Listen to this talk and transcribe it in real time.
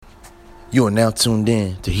You are now tuned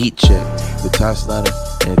in to Heat Check with Ty Slider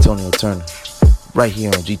and Antonio Turner, right here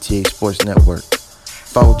on GTA Sports Network.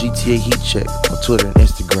 Follow GTA Heat Check on Twitter and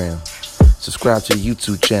Instagram. Subscribe to the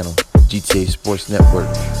YouTube channel, GTA Sports Network,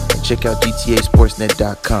 and check out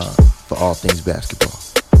GTASportsNet.com for all things basketball.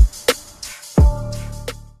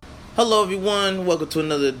 Hello everyone, welcome to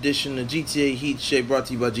another edition of GTA Heat Check, brought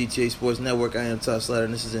to you by GTA Sports Network. I am Ty Slider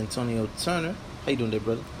and this is Antonio Turner. How you doing there,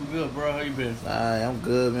 brother? I'm good, bro. How you been? Alright, I'm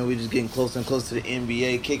good, man. We're just getting closer and closer to the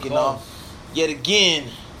NBA kicking off yet again.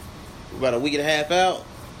 We're about a week and a half out.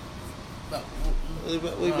 We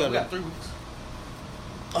got 3 weeks.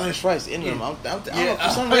 Oh, that's right. It's the end of them. I don't know, for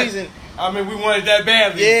some reason. I mean, we wanted that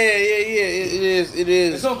badly. Yeah. It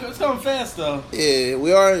is. It's coming fast, though. Yeah,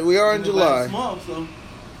 we are in July. Last month, so.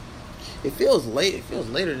 It feels late. It feels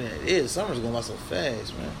later than it is. Summer's going by so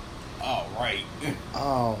fast, man. All right.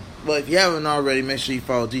 But if you haven't already, make sure you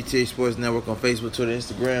follow GTA Sports Network on Facebook, Twitter,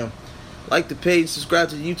 Instagram. Like the page, subscribe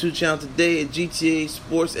to the YouTube channel today at GTA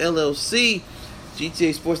Sports LLC,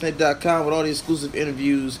 GTASportsNet.com with all the exclusive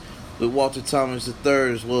interviews with Walter Thomas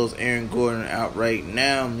III as well as Aaron Gordon out right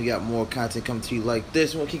now. We got more content coming to you like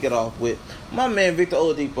this. We'll kick it off with my man Victor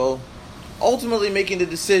Oladipo, ultimately making the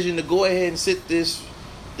decision to go ahead and sit this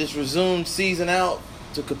resumed season out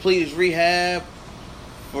to complete his rehab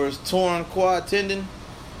for his torn quad tendon.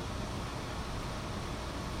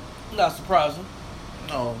 Not surprising.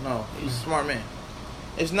 No. He's a smart man.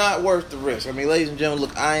 It's not worth the risk. I mean, ladies and gentlemen,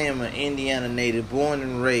 look, I am an Indiana native, born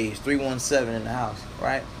and raised, 317 in the house,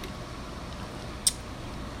 right?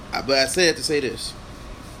 But I say it to say this.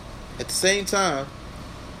 At the same time,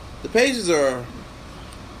 the Pacers are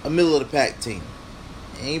a middle-of-the-pack team.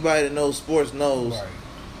 Anybody that knows sports knows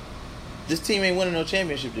this team ain't winning no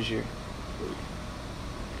championship this year.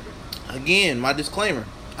 Again, my disclaimer.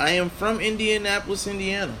 I am from Indianapolis,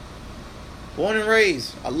 Indiana. Born and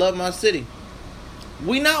raised. I love my city.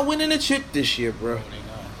 We not winning a chip this year, bro. No, they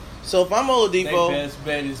not. So if I'm Oladipo, their best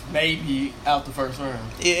bet is maybe out the first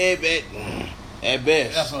round. Yeah, at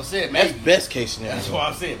best. That's what I said, maybe. That's best case scenario. That's what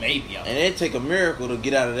I said, maybe. And it'd take a miracle to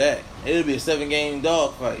get out of that. It'll be a 7-game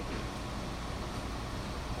dog fight.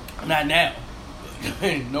 Not now.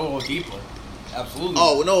 No Oladipo. Absolutely.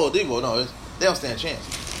 Oh, no Oladipo. No, they don't stand a chance.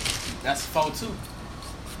 That's 4-2.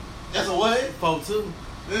 That's a what? 4-2.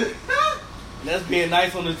 That's being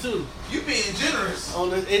nice on the 2. You being generous.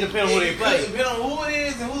 It depends on who they play. Depending on who it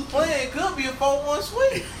is and who's playing, it could be a 4-1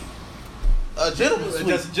 sweep. A gentleman sweep.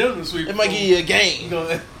 That's a gentleman sweep. It might give you a game.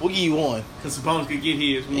 We'll give you one. Because Sabonis could get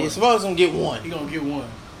his one. Yeah, Sabonis gonna get one. He gonna get one.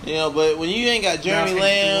 You know, but when you ain't got Jeremy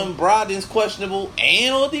Lamb, Brogdon's questionable,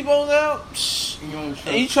 and Oladipo's out,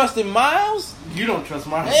 and you trusting Miles? You don't trust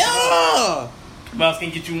Miles. Hell no. Miles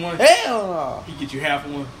can get you one. Hell no. He get you half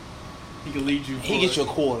one. He can lead you. He get you a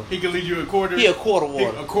quarter. He can lead you a quarter. He a quarter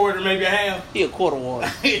water. A quarter, maybe a half. He a quarter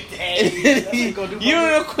water. You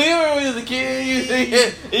remember when you was a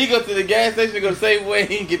kid? You go to the gas station, go the same way,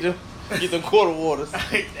 and get them quarter waters.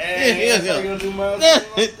 He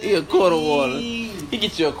a quarter water. He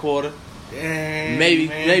get you a quarter.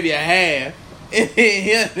 Maybe a half.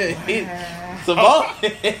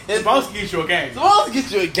 Sabonis get you a game. Sabonis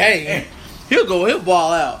get you a game. He'll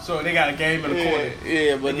ball out. So they got a game and a quarter.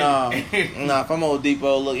 Yeah, but nah. If I'm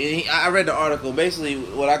Oladipo, look, I read the article. Basically,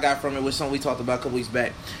 what I got from it was something we talked about a couple weeks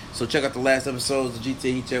back. So check out the last episodes of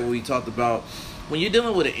GTA Heat Check where we talked about when you're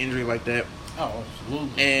dealing with an injury like that. Oh,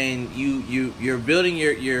 absolutely. And you're building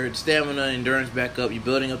your stamina, endurance back up. You're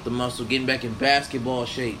building up the muscle, getting back in basketball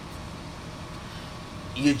shape.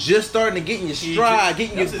 You're just starting to get in your stride,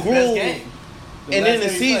 getting your groove, and then the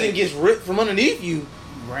season gets ripped from underneath you.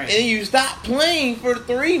 Right. And you stop playing for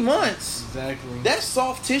 3 months. Exactly. That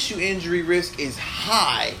soft tissue injury risk is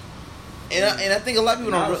high, and I think a lot of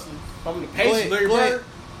people don't. From the Pacers, Larry Bird.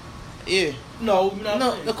 Yeah. No,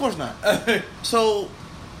 of course not. So,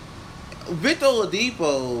 Victor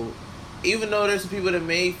Oladipo, even though there's some people that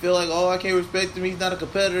may feel like, oh, I can't respect him, he's not a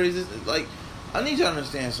competitor. He's just like, I need you to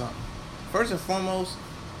understand something. First and foremost,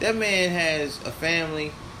 that man has a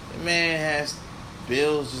family. That man has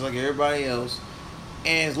bills just like everybody else.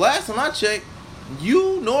 And last time I checked,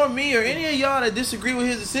 you nor me or any of y'all that disagree with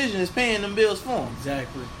his decision is paying them bills for him.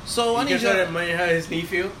 Exactly. So I need you. That man how his knee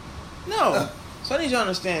feel? No. So I need you to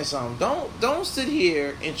understand something. Don't sit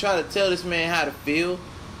here and try to tell this man how to feel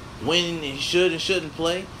when he should and shouldn't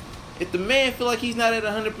play. If the man feel like he's not at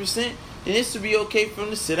 100%, then it should be okay for him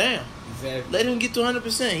to sit down. Exactly. Let him get to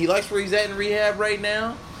 100%. He likes where he's at in rehab right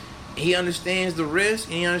now. He understands the risk,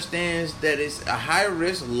 and he understands that it's a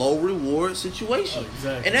high-risk, low-reward situation. Oh,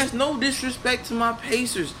 exactly. And that's no disrespect to my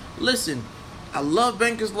Pacers. Listen, I love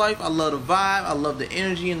Banker's Life. I love the vibe. I love the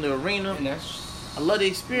energy in the arena. And that's I love the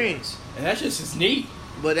experience. And that's just his knee.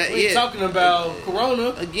 But that, We ain't talking about Corona.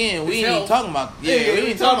 Again, we His ain't health. talking about we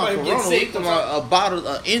ain't talking about Corona. We talking about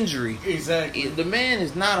an injury. Exactly. The man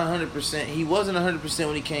is not 100%. He wasn't 100%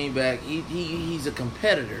 when he came back. He's a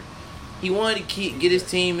competitor. He wanted to get his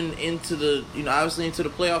team into the obviously into the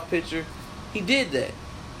playoff picture. He did that.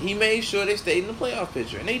 He made sure they stayed in the playoff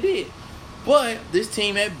picture, and they did. But this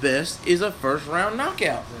team at best is a first round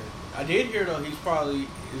knockout. I did hear though he's probably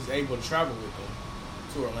is able to travel with them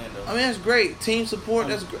to Orlando. I mean, that's great. Team support,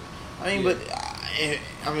 that's great. I mean, Yeah.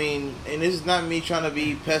 but I mean, and this is not me trying to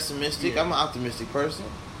be pessimistic. Yeah. I'm an optimistic person.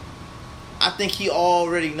 I think he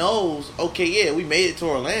already knows, okay, yeah, we made it to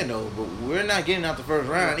Orlando, but we're not getting out the first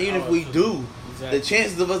round. Even if we do, Exactly. the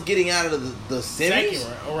chances of us getting out of the semis, Second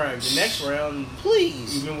round, all right. The next round,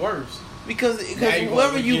 please. even worse. Because Now you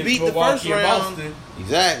whoever going you against beat the Milwaukee first and round, Boston.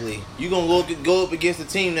 exactly, you're going to go up against a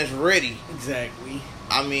team that's ready. Exactly.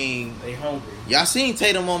 I mean, They hungry. y'all seen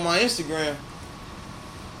Tatum on my Instagram.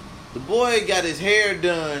 The boy got his hair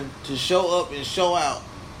done to show up and show out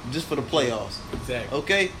just for the playoffs. Exactly.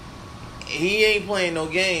 Okay? He ain't playing no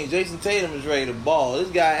games. Jason Tatum is ready to ball. This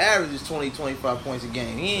guy averages 20, 25 points a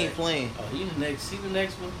game. He ain't playing. Oh, he the next. See the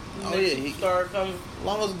next one. Oh, yeah, he- start coming. As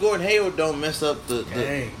long as Gordon Hayward don't mess up the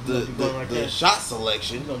Dang, he gonna be going like that. shot He's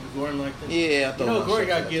selection. gonna be going like that. Yeah, I You thought know, my Gordon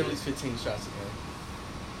shot got to get at selection. least 15 shots a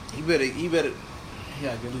game. He better He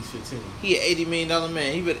got to get at least 15. he an $80 million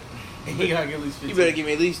man. He He got to get at least 15. you better give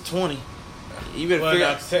me at least 20. You better Well, figure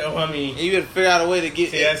not out to say, I mean, you better figure out a way to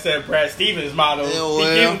get see, that's that Brad Stevens motto. Yeah, He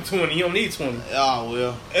well. give him 20. He don't need 20. Oh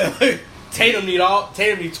well. Tatum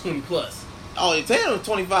need 20 plus. Oh, yeah, Tatum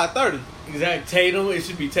 25, 30. Exactly. Tatum, it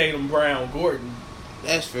should be Tatum, Brown, Gordon.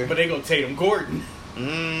 That's fair. But they go Tatum, Gordon,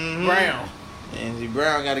 Mhm. Brown. And see,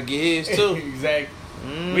 Brown got to get his too. Exactly.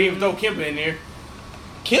 Mhm. We even throw Kemba in there.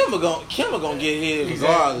 Kimba gonna get his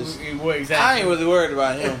regardless. Well, exactly. I ain't really worried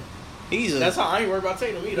about him. He's That's how I ain't worried about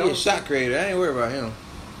Tatum either. he's a shot creator. I ain't worried about him.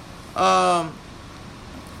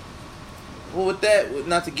 Well, with that,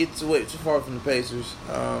 not to get too far from the Pacers,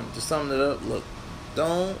 to sum it up, look,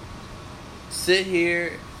 don't sit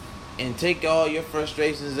here and take all your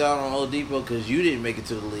frustrations out on Oladipo because you didn't make it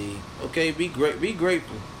to the league. Okay, be grateful.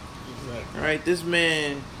 Exactly. All right, this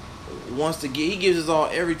man wants to he gives us all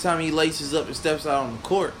every time he laces up and steps out on the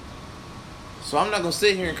court. So I'm not gonna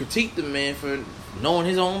sit here and critique the man for knowing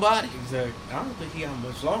his own body. Exactly. I don't think he got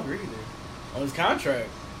much longer either on his contract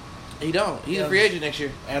He don't. He's Yeah. a free agent next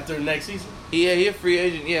year. after the next season. Yeah, he's a free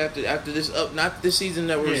agent. Yeah, after this not this season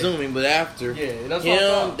that we're Yeah. resuming, but after Yeah, that's what I him,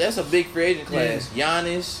 thought. that's a big free agent class.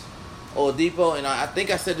 Giannis, Oladipo, and I think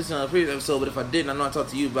I said this in a previous episode, but if I didn't, I know I talked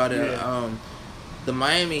to you about it. Yeah. The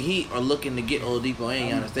Miami Heat are looking to get Oladipo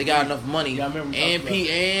and Giannis. They got enough money Yeah, I remember we and talked about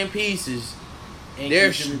and pieces. And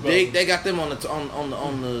They're Jimmy they Butler. got them on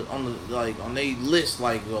the like on their list.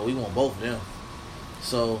 Like, well, we want both of them.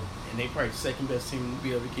 So And they probably the second best team to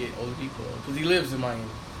be able to get Oladipo because he lives in Miami.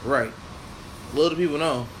 right, little do people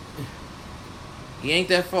know he ain't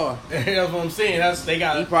that far. That's what I'm saying. They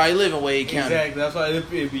got He probably live in Wade County. exactly. That's why it'd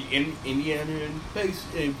be Indiana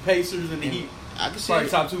and Pacers and the Heat. I can see Probably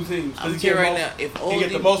it. top two teams. I'm He telling you right get now, if he get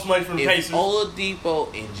the Oladipo, most money from the if Pacers.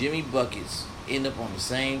 Oladipo and Jimmy Buckets end up on the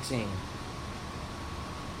same team,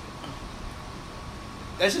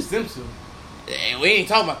 That's just them two. and we ain't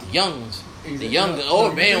talking about the young ones. The Exactly. young No, or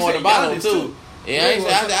no, Ben you or said the bottom Giannis, too. too. Yeah,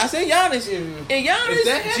 Yeah, I said Giannis. If- And if that Giannis,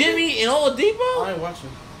 happens- Jimmy, and I Oladipo. ain't watching.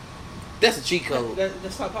 That's a cheat code.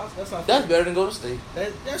 That's not possible. That's not. That's fair. better than Golden State.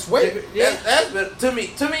 That's way better. Yeah, That's better to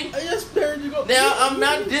me. that's better than go. Now I'm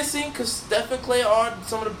not dissing because Steph and Clay are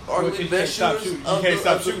some of the arguably you best can't stop shooters. shooting. You of can't the-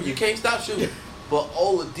 stop of the- shooting. You can't stop shooting. But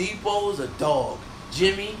Oladipo's a dog.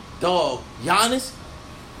 Jimmy, dog. Giannis,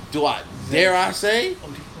 dare I say?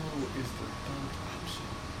 Oladipo is the third option.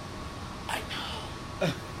 I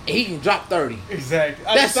know. And he can drop 30. Exactly.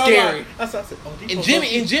 That's scary. That's what I said. Oladipo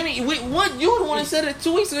And Jimmy, what you were the one that said it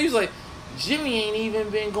 2 weeks ago? He was like, Jimmy ain't even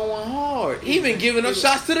been going hard. He been giving up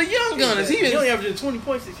shots to the young gunners. He only averaged 20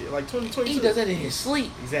 points this year, like 20, 22. He does that in his sleep.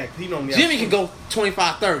 Exactly. He normally Jimmy averages can go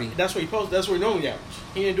 25, 30. 20. That's what he posted. That's what he normally averaged.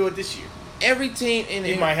 He didn't do it this year. Every team in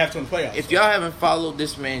He might have to in the playoffs. If y'all haven't followed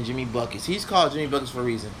this man, Jimmy Buckets, he's called Jimmy Buckets for a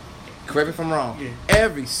reason. Correct me if I'm wrong. Yeah.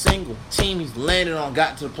 Every single team he's landed on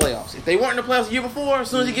got to the playoffs. If they weren't in the playoffs the year before, as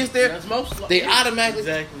soon as he gets there, That's most. they automatically.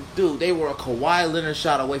 Exactly. Dude, they were a Kawhi Leonard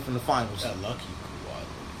shot away from the finals. That lucky Kawhi.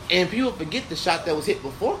 And people forget the shot that was hit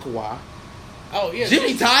before Kawhi. Oh yeah.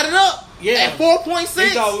 Jimmy tied it up. Yeah. At 4.6. He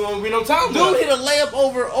thought we won't be no time. Dude hit a layup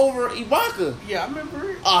over Ibaka. Yeah, I remember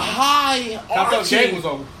it. A high I thought the game was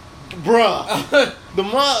arching. over.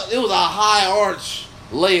 Bruh. It was a high arch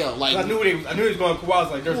layup. Like I knew he was going. Kawhi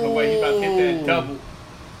was like, "There's no way he about to hit that double."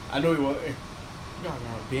 I knew he was. Y'all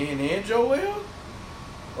got Ben and Joel?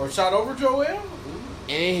 Or shot over Joel? And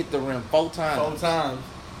it hit the rim 4 times. 4 times.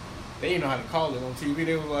 They didn't know how to call it on TV.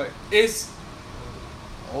 They was like, it's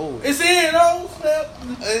in, oh, snap.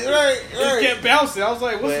 Right. It kept bouncing. I was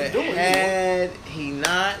like, what's he doing? Had he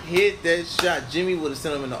not hit that shot, Jimmy would have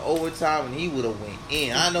sent him into overtime and he would have went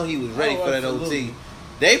in. I know he was ready for that OT.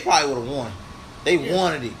 They probably would have won. They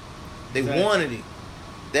wanted it. They wanted it.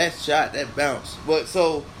 That shot, that bounce. But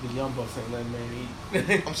so the Young Bucks ain't letting man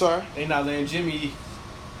eat. I'm sorry? They not letting Jimmy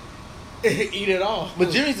eat it all.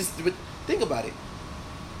 But Jimmy's just, but think about it.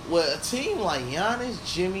 With a team like Giannis,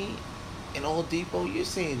 Jimmy, and Oladipo, you're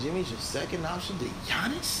saying Jimmy's your second option to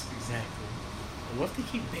Giannis? Exactly. And what if they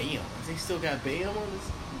keep Bam? They still got Bam on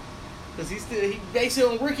this? Because he based it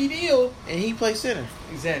on rookie deal. And he plays center.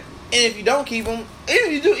 Exactly. And if you don't keep him,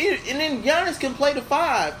 even if you do, and then Giannis can play the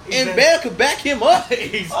 5, exactly. and Bam could back him up.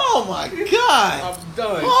 Oh my God! I'm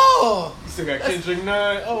done. Oh, you still got Kendrick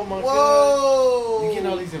Nunn. Oh my God! Whoa! You getting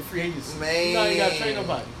all these in free agents, man? You ain't got to trade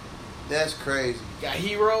nobody. That's crazy. Got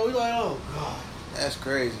Hero. You're like, oh God. That's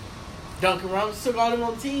crazy. Duncan Robinson took all them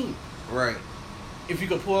on the team. Right. If you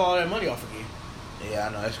could pull all that money off again. Yeah,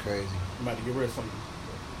 I know that's crazy. You might have to get rid of something.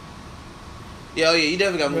 Yeah, you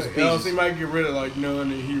definitely got more pieces. You might get rid of like Nunn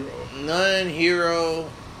and Hero. Nunn, Hero.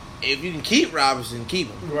 If you can keep Robinson, keep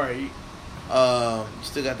him. Right. You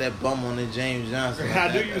still got that bum on the James Johnson.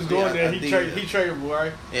 I knew you was going there. He tradable,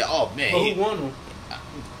 right? Yeah. Oh man. But who won him?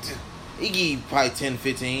 He give you probably 10,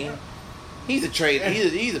 15. He's a trade.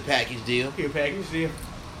 He's a package deal. He a package deal.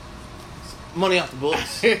 Money off the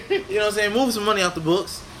books. You know what I'm saying? Move some money off the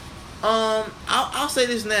books. I'll say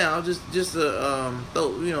this now, just throw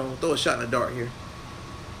a shot in the dark here.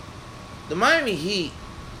 The Miami Heat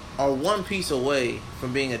are one piece away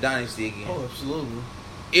from being a dynasty again. Oh, absolutely.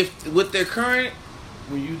 If with their current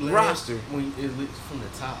roster, when it leads from the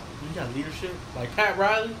top, you got leadership like Pat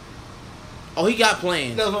Riley. Oh, he got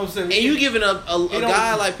plans. That's what I'm saying. And you giving a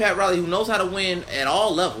guy like Pat Riley who knows how to win at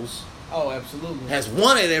all levels. Oh, absolutely. Has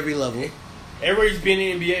won at every level. Everybody's been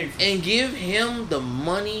in the NBA. And give him the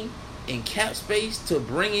money and cap space to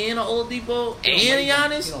bring in an Oladipo and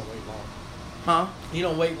Giannis. He don't wait long. Huh? He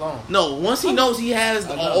don't wait long. No, once he knows he has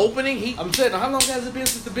an opening, I'm saying, how long has it been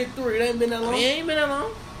since the Big Three? It ain't been that long. It ain't been that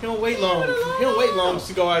long. He don't wait long. He don't wait long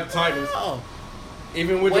to go out the titles. No.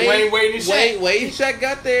 Even with Dwayne Wade and Shaq. Wade and Shaq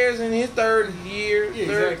got theirs in his third year. Yeah,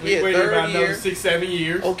 exactly. Waited about another 6-7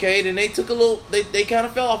 years. Okay, then they took a little. They kind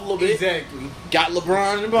of fell off a little bit. Exactly. Got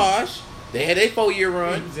LeBron and Bosh. They had a 4-year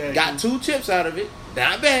run. Exactly. Got 2 chips out of it.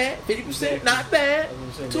 Not bad. 50%. Exactly. Not bad.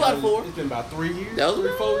 2 out of 4. It's been about 3 years. That was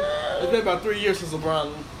 3, 4. It's been about 3 years since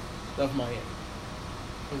LeBron left Miami.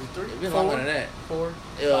 Was it 3? It's been longer than that. 4.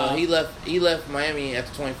 He left Miami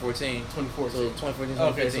after 2014. 2014. So 2014, 2015.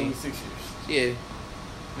 Okay, so it was 6 years. Yeah.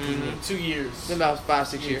 Mm-hmm. 2 years. It's been about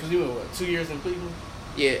 5-6 years. Because he was what? 2 years in Cleveland.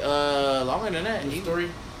 Yeah. Longer than that. He was 3.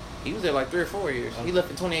 He was there like 3 or 4 years. He left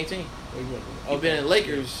in 2018. He been in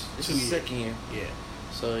Lakers. This is his second year. Yeah.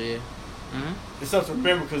 So yeah. Mm-hmm. It's tough to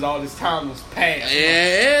remember because all this time was past.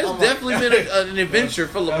 Yeah, it's definitely been an adventure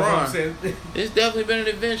for LeBron. That's It's definitely been an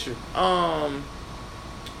adventure.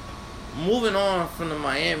 Moving on from the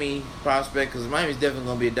Miami prospect, because Miami's definitely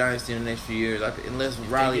going to be a dynasty in the next few years. Unless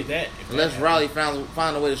Riley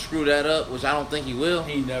find a way to screw that up, which I don't think he will.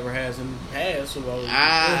 He never has in the past. So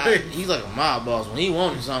he's like a mob boss. When he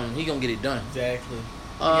wants something, he going to get it done. Exactly.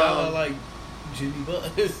 Y'all are like Jimmy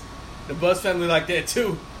Buzz. The Buzz family like that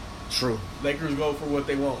too. True. Lakers go for what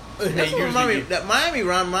they want. That's what Miami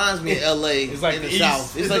reminds me of L.A. It's like in the East.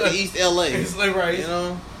 South. It's like the East L.A. It's like right. You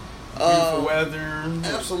know? Beautiful weather.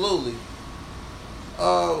 Absolutely.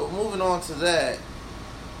 Moving on to that,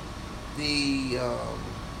 the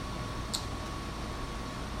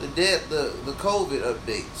COVID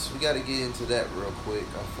updates. We got to get into that real quick.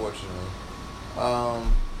 Unfortunately,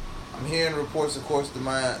 I'm hearing reports, of course, the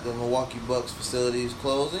Milwaukee Bucks facility is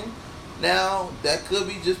closing. Now that could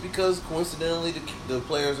be just because coincidentally the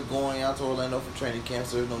players are going out to Orlando for training camp,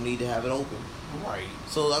 so there's no need to have it open. Right.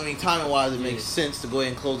 So I mean, timing wise, it makes sense to go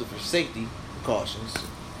ahead and close it for safety precautions.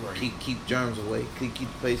 Right. Keep germs away. Keep the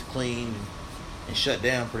place clean and shut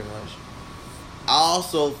down pretty much. I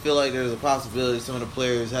also feel like there's a possibility some of the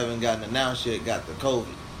players haven't gotten announced yet got the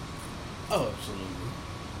COVID. Oh, absolutely.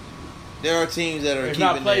 There are teams that are if keeping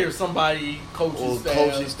not players, somebody,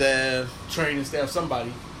 coaching staff, training staff,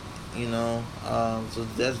 somebody. You know, so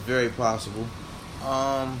that's very possible.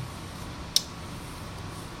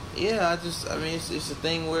 Yeah, it's a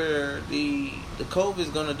thing where the COVID is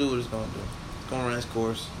gonna do what it's gonna do. It's gonna run its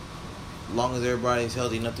course. As long as everybody's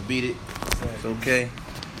healthy enough to beat it, it's okay.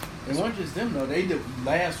 It wasn't just them though. They the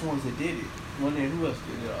last ones that did it. Who else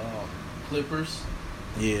did it? Clippers.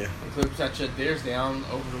 Yeah. The Clippers had shut theirs down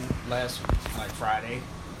over the last Friday,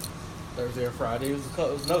 Thursday or Friday. It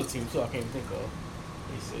was another team too. I can't think of.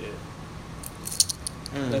 They said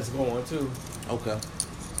that's going too. Okay.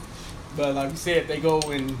 But like we said, they go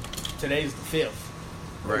in. Today's the 5th,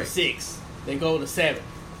 or Right. the 6th. They go to 7th.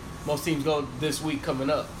 Most teams go this week coming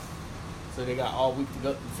up, so they got all week to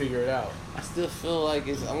go to figure it out. I still feel like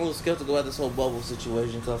I'm a little skeptical about this whole bubble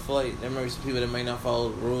situation because I feel like there may be some people that may not follow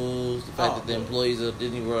the rules. The fact that the employees of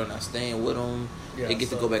Disney World are not staying with them, they get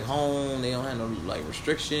to go back home. They don't have no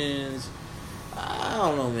restrictions. I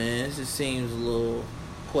don't know, man. It just seems a little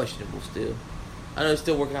questionable still. I know they're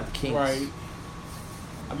still working out the kinks. Right.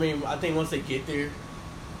 I mean, I think once they get there,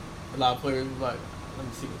 a lot of players are like, let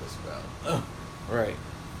me see what this is about. Right.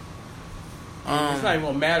 It's not even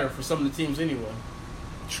gonna matter for some of the teams anyway.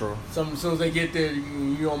 True. As soon as they get there,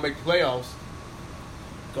 you don't make the playoffs.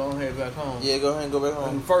 Go ahead back home. Yeah, go ahead and go back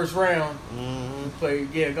home. In the first round, Mm-hmm. go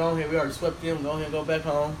ahead. We already swept them. Go ahead and go back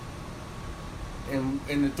home. And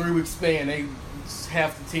in the 3-week span,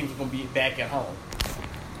 half the teams are gonna be back at home.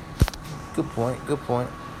 Good point. Good point.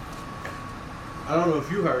 I don't know if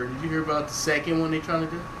you heard. Did you hear about the second one they're trying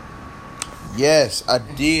to do? Yes, I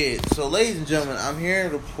did. So, ladies and gentlemen, I'm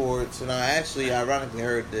hearing reports, and I actually ironically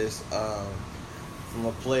heard this from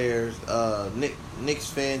a players, Knicks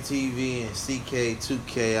Fan TV and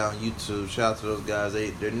CK2K on YouTube. Shout out to those guys.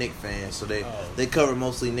 They're Knicks fans, so they cover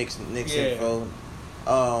mostly Knicks info.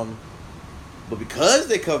 But because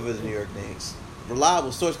they cover the New York Knicks,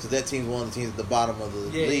 reliable source, because that team's one of the teams at the bottom of the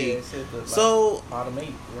league. So bottom 8,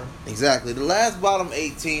 right? Exactly. The last bottom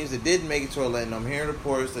 8 teams that didn't make it to Orlando, I'm hearing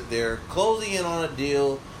reports that they're closing in on a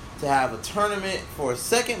deal to have a tournament for a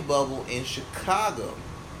second bubble in Chicago.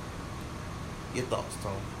 Your thoughts,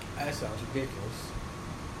 Tom? That sounds ridiculous.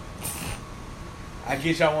 I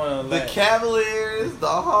get y'all want to The Cavaliers, the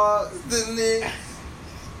Hawks, the Knicks.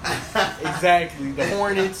 Exactly. The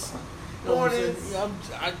Hornets.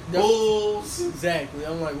 Bulls. Exactly.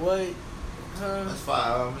 I'm like, what? That's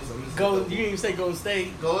fine. You didn't even say Golden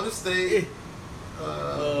State. Golden State.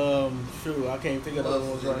 Shoot, I can't think of the other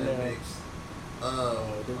ones right now.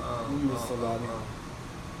 We missed somebody.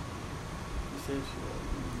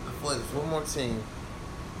 One more team.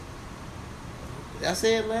 Did I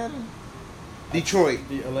say Atlanta? Detroit.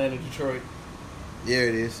 Detroit. There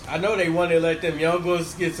it is. I know they wanted to let them young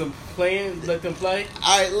boys get some playing, let them play.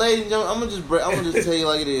 All right, ladies and gentlemen, I'm gonna just tell you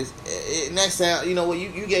like it is. Next time, you know what?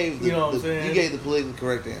 You gave what I'm saying? You gave the politically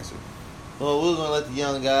correct answer. Well, we're gonna let the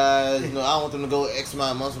young guys. I don't want them to go X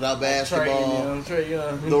amount of months without basketball.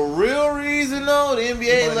 The real reason, though, the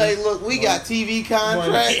NBA Money. look, we got TV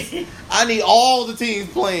contracts. I need all the teams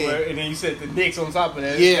playing. Right, and then you said the Knicks on top of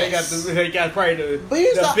that. Yes. They got probably the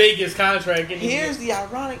biggest contract in the Here's the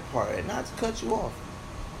ironic part, not to cut you off.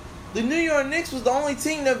 The New York Knicks was the only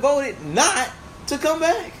team that voted not to come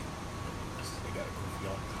back.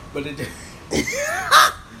 But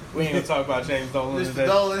we ain't gonna talk about James Dolan today. Mr.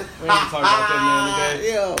 Dolan. We ain't gonna talk about that man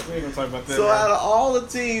today. Yeah. We ain't gonna talk about that. So out of all the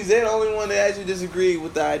teams, they're the only one that actually disagreed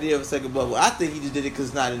with the idea of a second bubble. I think he just did it because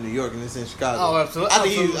it's not in New York and it's in Chicago. Oh, absolutely. I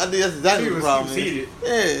think that's exactly the problem.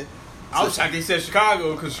 Yeah. I was shocked they said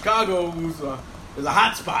Chicago because Chicago is a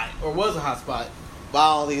hot spot or was a hot spot. But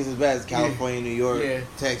I don't think it's as bad as California, New York,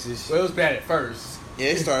 Texas. Well, it was bad at first. Yeah,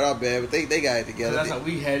 it started out bad, but they got it together. So that's how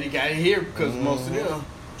we had it got it here because most of them.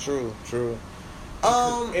 True.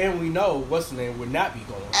 And we know what's the name would not be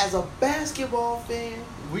going. As a basketball fan,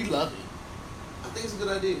 we love it. I think it's a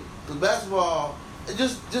good idea. Because basketball,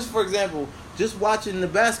 just for example, just watching the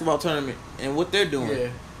basketball tournament and what they're doing.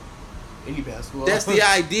 Yeah. Any basketball. That's the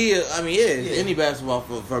idea. I mean, any basketball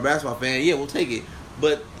for a basketball fan, we'll take it.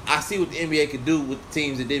 But I see what the NBA could do with the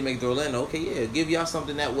teams that didn't make it to Orlando. Okay, give y'all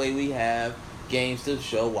something that way we have games to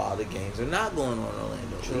show while the games are not going on in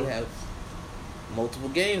Orlando. True. We have multiple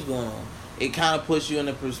games going on. It kind of puts you in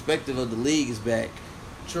the perspective of the league is back.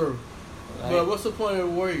 True. But what's the point of the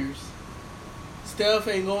Warriors? Steph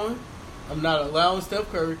ain't going. I'm not allowing Steph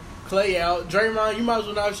Curry. Clay out. Draymond, you might as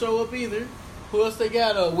well not show up either. Who else they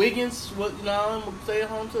got? Wiggins. I'm gonna stay at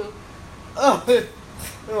home too. Oh, you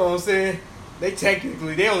know what I'm saying?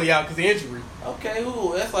 They only out because of injury. Okay,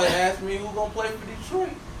 who? That's like asking me who gonna play for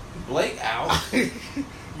Detroit. Blake out.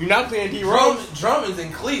 You're not playing D Rose. Drummond's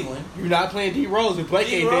in Cleveland. You're not playing D Rose if Blake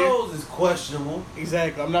ain't there. D Rose is questionable.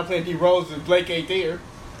 Exactly. I'm not playing D Rose if Blake ain't there.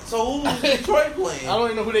 So who's Detroit playing? I don't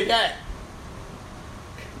even know who they got.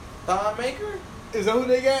 Thon Maker? Is that who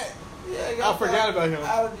they got? Yeah, I forgot about him.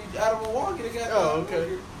 Out of Milwaukee, they got. Oh,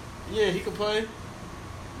 okay. Yeah, he could play.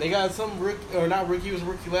 They got some rookie, or not rookie. He was a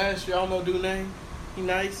rookie last year. I don't know dude's name. He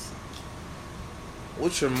nice.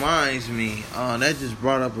 which reminds me, that just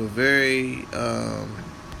brought up a very.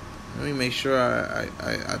 Let me make sure I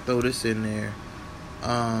throw this in there,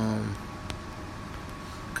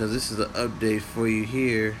 because this is an update for you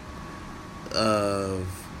here. I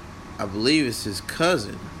believe it's his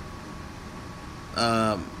cousin,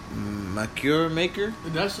 Makura Maker.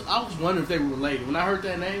 I was wondering if they were related. When I heard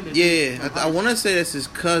that name, I want to say that's his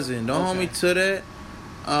cousin. Don't hold me to that.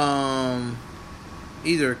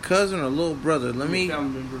 Either a cousin or a little brother. Let me check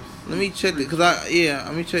it,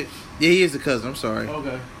 let me check. Yeah, he is the cousin. I'm sorry.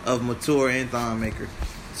 Okay. Of Mature and Thon Maker.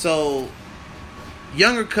 So,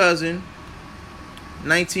 younger cousin,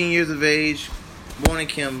 19 years of age, born in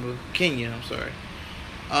Kenya. I'm sorry.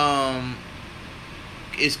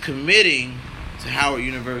 Is committing to Howard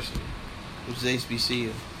University, which is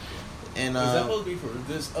HBCU. And is that supposed to be for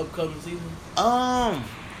this upcoming season? I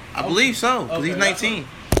believe so, because he's 19.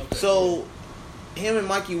 Okay. So, him and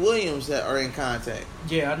Mikey Williams that are in contact.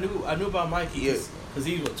 Yeah, I knew about Mikey. Because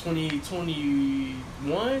he's,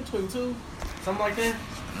 21, 22? Something like that?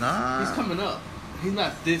 Nah. He's coming up. He's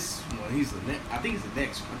not this one. He's the next. I think he's the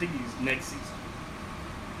next one. I think he's next season.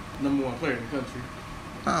 Number 1 player in the country.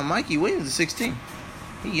 Mikey Williams is 16.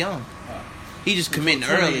 He young. He just committing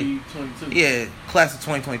 20, early. 22. Yeah, class of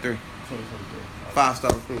 2023. 2023.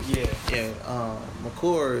 5-star recruit. Yeah.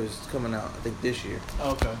 McCord is coming out, I think, this year.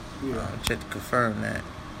 Okay. Yeah. Check to confirm that.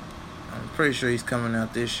 I'm pretty sure he's coming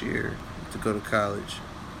out this year to go to college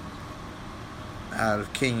out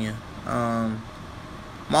of Kenya. My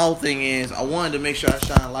whole thing is I wanted to make sure I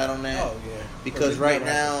shine a light on that. Oh, yeah. Because right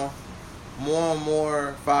now, more and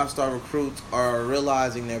more 5-star recruits are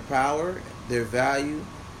realizing their power, their value.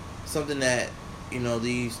 Something that,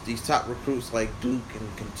 these top recruits like Duke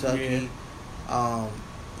and Kentucky,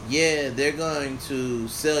 they're going to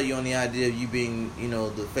sell you on the idea of you being,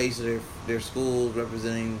 the face of their schools,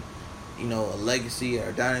 representing, a legacy or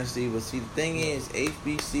a dynasty. But see, the thing is,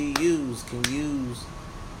 HBCUs can use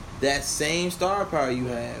that same star power you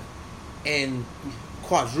have and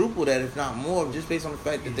quadruple that, if not more, just based on the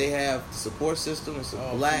fact that they have the support system. It's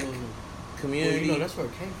a black community. Well, that's where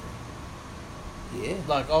it came from. Yeah.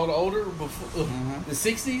 Like all the older, before the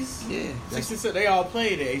 60s? Yeah. 60s, they all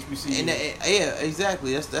played at HBCU. And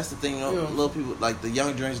exactly. That's the thing, little people, like the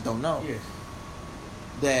young generation don't know. Yes.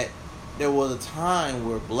 That there was a time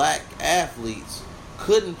where black athletes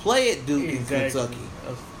couldn't play at Duke and Kentucky.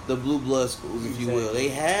 The blue blood schools, if you will. They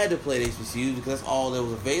had to play at HBCUs because that's all that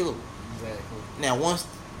was available. Exactly. Now, once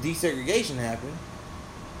desegregation happened,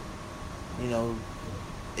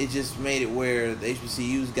 it just made it where the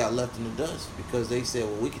HBCUs got left in the dust because they said,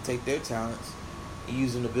 well, we could take their talents and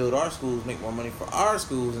use them to build our schools, make more money for our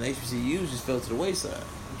schools, and HBCUs just fell to the wayside.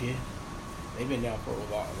 Yeah. They've been down for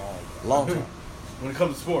a long time. When it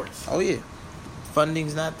comes to sports. Oh, yeah.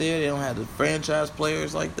 Funding's not there. They don't have the franchise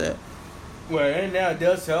players like that. Well, and now it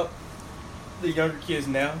does help the younger kids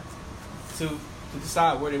now to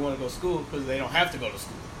decide where they want to go to school because they don't have to go to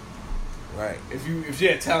school. Right. If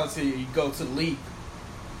you're talented, you go to the league.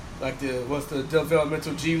 Like the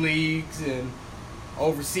developmental G leagues and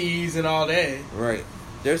overseas and all that. Right.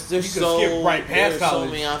 There's skip right past college.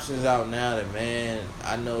 So many options out now that, man,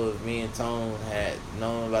 I know if me and Tone had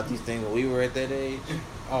known about these things when we were at that age.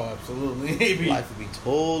 Oh, absolutely. Life would be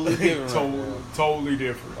totally different. Totally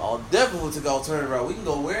different. Oh, definitely took alternative route. We can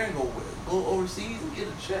go go overseas and get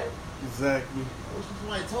a check. Exactly. If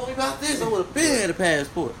somebody told me about this, I would have been had a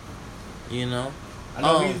passport. I know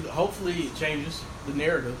hopefully it changes the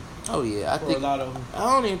narrative. Oh yeah, I think a lot of them.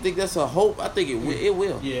 I don't even think that's a hope. I think it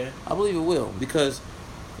will. Yeah, I believe it will because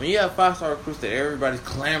when you have 5-star recruits that everybody's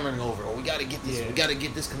clamoring over, we got to get this, we got to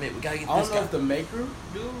get this commit, we got to get this. I don't know if the Maker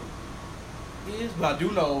dude is, but I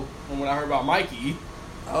do know from when I heard about Mikey.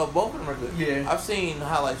 Oh, both of them are good. Yeah, I've seen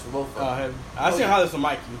highlights for both of them. I've seen highlights of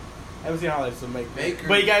Mikey. I haven't seen highlights of Maker.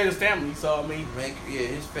 But he got his family, so I mean, Maker,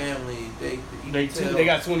 his family, they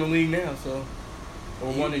got two in the league now, so.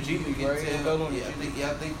 Or one in G League, right? I think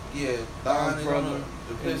Don is on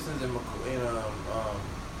the Pistons and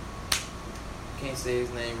can't say his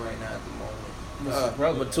name right now at the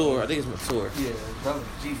moment. Mature, I think it's Mature. Yeah, brother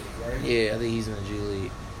G League, right? Yeah, I think he's in the G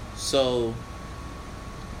League. So,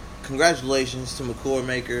 congratulations to McCord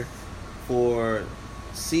Maker for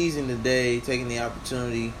seizing the day, taking the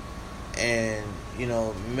opportunity, and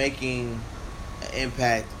making an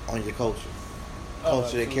impact on your culture.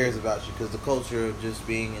 Culture that cares about you, because the culture of just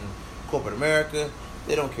being in corporate America,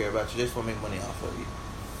 they don't care about you. They just want to make money off of you.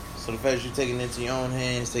 So the fact that you're taking it into your own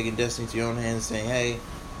hands, taking destiny to your own hands, saying, "Hey,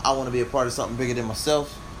 I want to be a part of something bigger than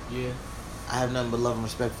myself." Yeah, I have nothing but love and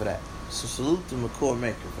respect for that. So salute to McCord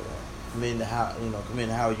Maker for that. Committing to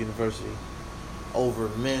Howard University over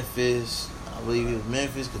Memphis, I believe it was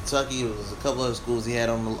Memphis, Kentucky. It was a couple other schools he had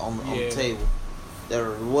on the table that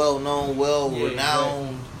are well known,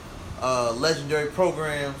 renowned, legendary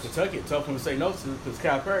programs. Kentucky, a tough one to say no to because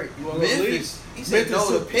Cal Perry. Memphis, he said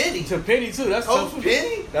no to Penny. To Penny too. That's Coach tough.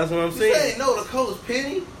 Penny. That's what I'm saying. He said no to Coach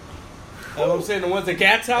Penny. That's what I'm saying. The ones that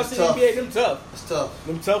got tops in the NBA, them tough. It's tough.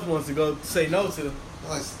 Them tough ones to go say no to.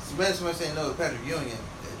 Like somebody saying no to Patrick Ewing at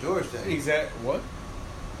Georgetown. Exactly. What?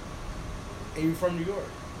 And you from New York?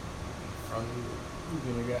 From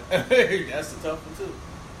New York. That's a tough one too.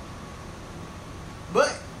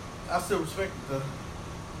 But I still respect it though.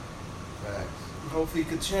 Facts. Hopefully it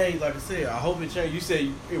could change. Like I said, I hope it change. You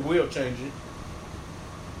say it will change it.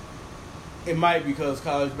 It might because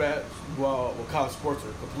college basketball or college sports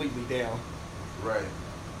are completely down. Right.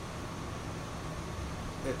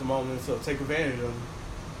 At the moment, so take advantage of them.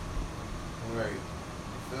 Right.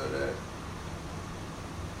 Feel that.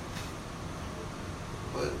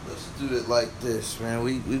 But let's do it like this, man.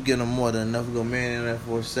 We've given them more than enough. We're going to marinate that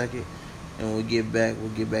for a second. And when we get back, we'll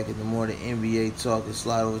get back into more of the NBA talk and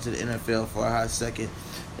slide over to the NFL for a hot second.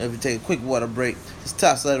 And if we take a quick water break, it's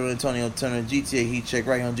Ty Slater and Antonio Turner, GTA Heat Check,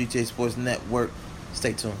 right here on GTA Sports Network.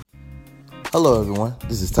 Stay tuned. Hello, everyone.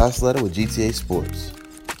 This is Ty Slater with GTA Sports.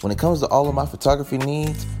 When it comes to all of my photography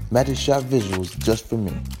needs, Magic Shot Visuals just for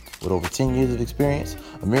me. With over 10 years of experience,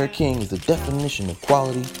 Amir King is the definition of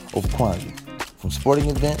quality over quantity. From sporting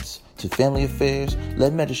events to family affairs,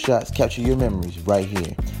 let Magic Shots capture your memories right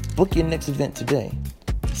here. Book your next event today.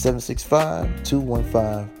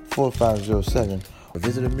 765-215-4507 or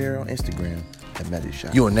visit Amir on Instagram at Magic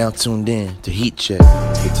Shot. You are now tuned in to Heat Check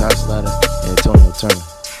with Ty Slater and Antonio Turner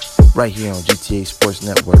right here on GTA Sports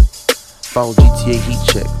Network. Follow GTA Heat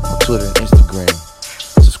Check on Twitter and Instagram.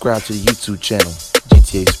 Subscribe to the YouTube channel,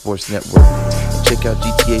 GTA Sports Network. And check out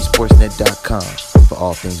GTASportsNet.com for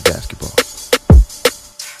all things basketball.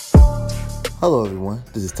 Hello everyone,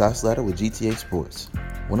 this is Ty Slater with GTA Sports.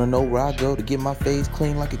 Want to know where I go to get my face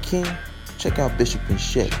clean like a king? Check out Bishop and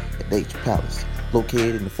Shea at H Palace,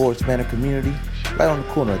 located in the Forest Manor community, right on the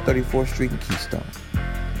corner of 34th Street and Keystone.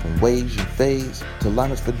 From waves and fades to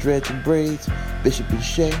lineups for dreads and braids, Bishop and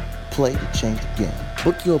Shea play to change the game.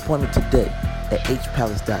 Book your appointment today at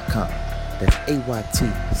hpalace.com. That's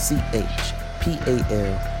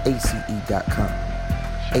AYTCHPALACE.com.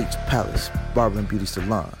 H Palace Barber and Beauty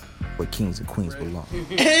Salon, where kings and queens belong.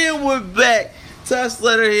 And we're back. Ty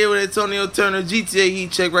Slater here with Antonio Turner, GTA Heat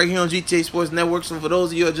Check right here on GTA Sports Network. So for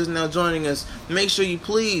those of you who are just now joining us, make sure you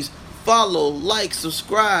please follow, like,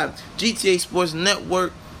 subscribe, GTA Sports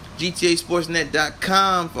Network,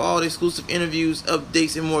 GTASportsNet.com for all the exclusive interviews,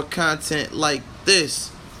 updates, and more content like this.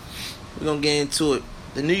 We're going to get into it.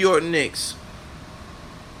 The New York Knicks.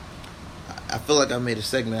 I feel like I made a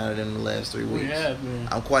segment out of them in the last 3 weeks. We have, man.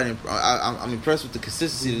 I'm impressed with the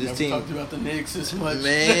consistency of this team. Never talked about the Knicks as much,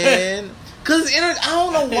 man. Cause I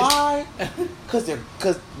don't know why. Cause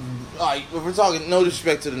like if we're talking, no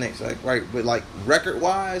disrespect to the Knicks, like right, but like record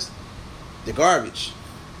wise, they're garbage.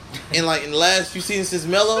 And like in the last few seasons since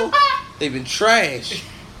Melo, they've been trash,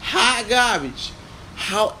 hot garbage.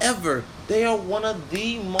 However, they are one of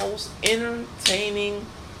the most entertaining,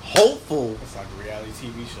 hopeful. It's like a reality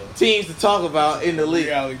TV show. Teams to talk about in the league.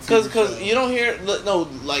 Because you don't hear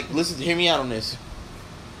hear me out on this.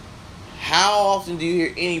 How often do you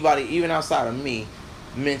hear anybody, even outside of me,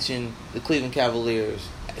 mention the Cleveland Cavaliers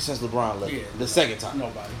since LeBron left? Yeah, the second time.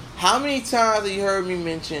 Nobody. How many times have you heard me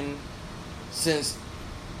mention since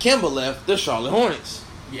Kemba left the Charlotte Hornets?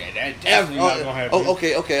 Yeah, that's definitely not gonna happen.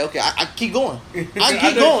 Okay. I keep going. I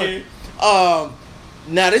keep going.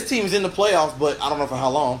 Now this team is in the playoffs, but I don't know for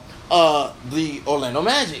how long. The Orlando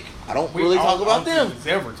Magic. I don't really talk about them.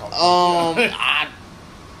 Ever talk about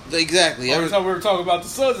Exactly. Every time we were talking about the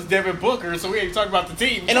Suns, it's Devin Booker, so we ain't talking about the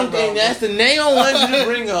team. And that's the name on one you just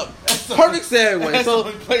bring up. Perfect segue. That's so the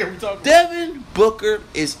only player we talking about. Devin Booker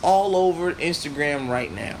is all over Instagram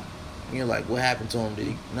right now. And you're like, what happened to him? Did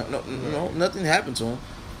he? No, nothing happened to him.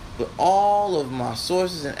 But all of my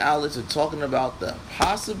sources and outlets are talking about the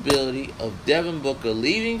possibility of Devin Booker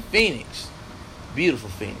leaving Phoenix. Beautiful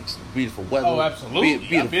Phoenix, beautiful weather. Oh, absolutely.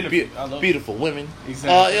 Beautiful women.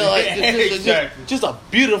 Exactly. Just a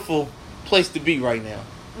beautiful place to be right now.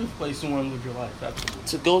 This place you want to live your life. Absolutely.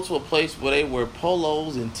 To go to a place where they wear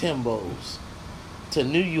polos and Timbos, to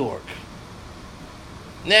New York.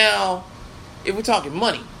 Now, if we're talking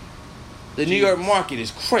money, the New York market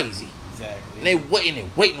is crazy. Exactly. And they're waiting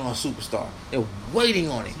on a superstar. They're waiting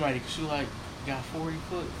on it. Somebody got 40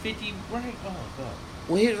 foot, 50 rank. Oh god.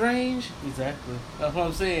 With his range, exactly. That's what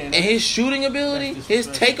I'm saying. And his shooting ability, his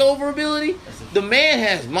takeover ability, the man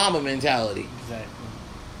has mama mentality. Exactly.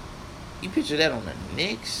 You picture that on the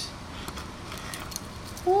Knicks?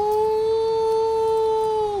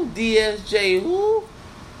 Ooh, DSJ who?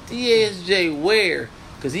 DSJ where?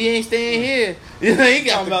 Cause he ain't staying here. He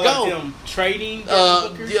got to go. Like them trading.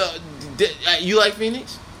 You like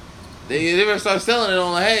Phoenix? They ever start selling it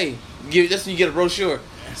on like, hey, that's when you get a brochure.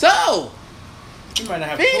 So. He might not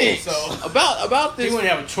have Phoenix. a choice, so About this. He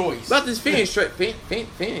wouldn't have a choice. About this Phoenix trade.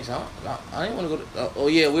 Phoenix. I didn't want to go to. Oh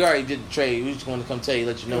yeah, we already did the trade. We just wanted to come tell you,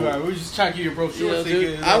 let you know. Right, we just trying to give you a brochure. Yeah, so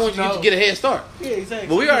dude, I want you to get a head start. Yeah, exactly.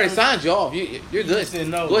 But we already signed you off. You're good.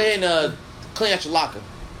 No. Go ahead and clean out your locker.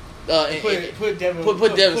 Put Devin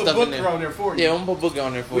stuff Booker in there. on there for you. Yeah, I'm gonna put Booker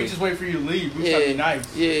on there for you. We just wait for you to leave. We trying to be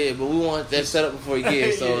nice. Yeah, but we want that set up before he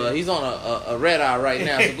gets. So he's on a red eye right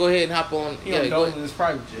now. So go ahead and hop on. Go ahead. His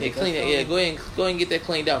private jet. Yeah, clean it. Yeah, go ahead and get that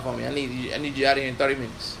cleaned out for me. I need you out of here in 30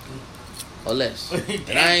 minutes or less.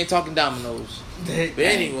 And I ain't talking dominoes. But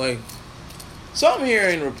anyway, so I'm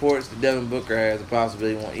hearing reports that Devin Booker has a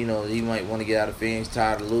possibility. He might want to get out of Phoenix,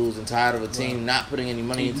 tired of losing, tired of a team not putting any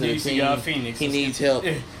money into the team. Phoenix. He needs help.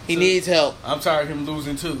 He needs help. I'm tired of him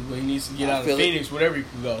losing too, but he needs to get out of Phoenix, wherever he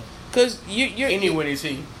can go. Because you're anywhere is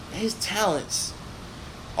he. His talents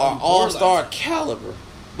are all-star caliber,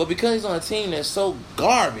 but because he's on a team that's so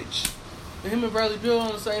garbage, him and Bradley Beal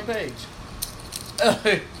on the same page.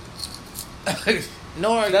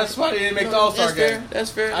 No, that's why they didn't make the All-Star game.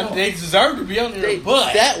 That's fair. They deserve to be on there,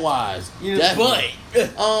 but stat-wise, but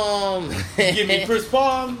give me Chris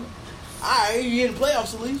Paul. Alright, you in the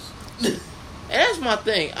playoffs at least. And that's my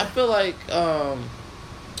thing. I feel like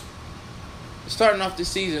starting off this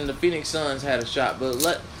season, the Phoenix Suns had a shot,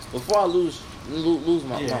 but before I lose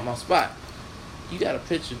my spot, you got to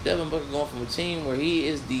picture Devin Booker going from a team where he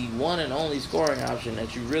is the one and only scoring option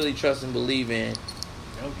that you really trust and believe in.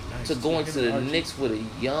 Nice. To going to the Knicks with a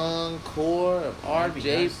young core of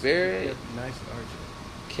R.J. Barrett,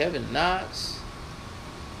 Kevin Knox,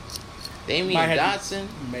 Damian Dotson.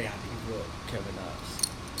 You may have to give up Kevin Knox.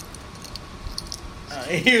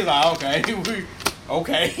 He was like,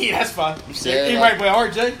 okay, that's fine. He might play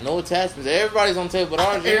R.J. No attachments. Everybody's on the table with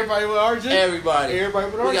R.J. Everybody with R.J. Everybody with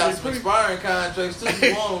R.J. We got some expiring contracts too.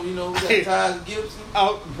 We got Taj Gibson.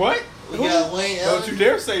 What? We got Wayne Ellington. Don't you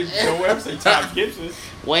dare say Taj Gibson.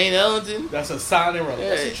 Wayne Ellington. That's a sign and release.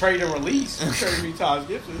 That's a trade and release. You trade me Taj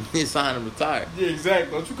Gibson. He signed and retired. Yeah,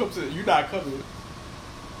 exactly. Don't you come to you're not coming.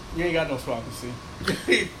 You ain't got no swap to see.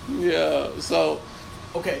 Yeah. So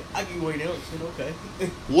okay, I give you Wayne Ellington. Okay.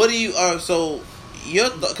 What do you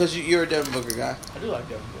because you're a Devin Booker guy. I do like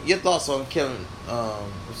Devin Booker. Your thoughts on Devin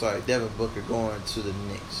Booker going to the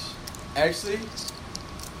Knicks? Actually,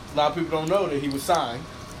 a lot of people don't know that he was signed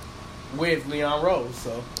with Leon Rose,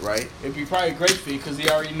 so right, it'd be probably a great fit because he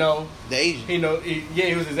already know the agent.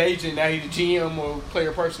 He was his agent. Now he's the GM or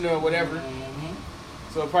player personnel or whatever. Mm-hmm.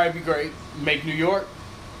 So it'd probably be great. Make New York.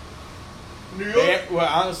 Well,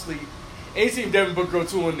 honestly, any team Devin Booker go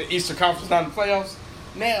to in the Eastern Conference, not in the playoffs.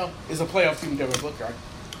 Now is a playoff team Devin Booker.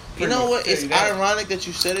 You know what? It's ironic that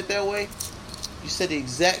you said it that way. You said the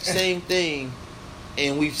exact same thing,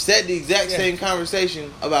 and we've said the exact same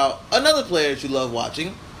conversation about another player that you love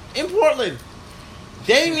watching. In Portland,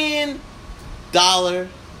 Damian Dollar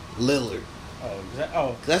Lillard.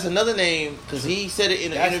 That's another name because he said it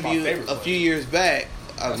in an interview a few years back.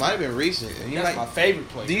 It might have been recent. That's my favorite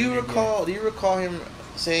player. Do you recall him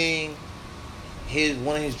saying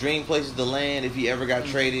one of his dream places to land if he ever got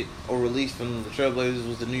traded or released from the Trailblazers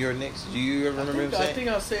was the New York Knicks? Do you ever remember him saying?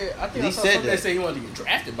 I said that. He wanted to get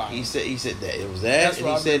drafted by him. He said that it was that, and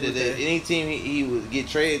he said that any team he would get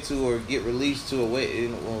traded to or get released to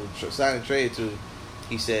or sign and trade to,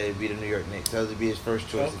 he said it'd be the New York Knicks. That would be his first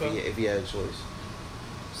choice if he had a choice.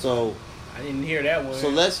 So I didn't hear that one.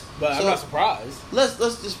 I'm not surprised. Let's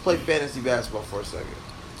just play fantasy basketball for a second.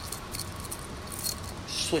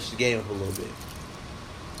 Switch the game up a little bit.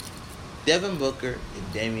 Devin Booker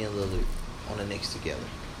and Damian Lillard on the Knicks together.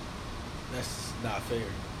 That's not fair.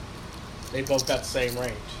 They both got the same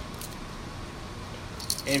range.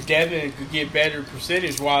 And if Devin could get better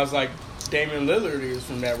percentage-wise like Damian Lillard is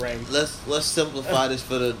from that range. Let's simplify this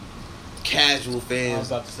for the casual fans. I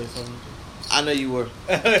was about to say something. I know you were.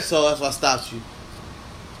 So that's why I stopped you.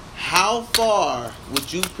 How far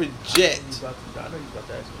would you project I know you about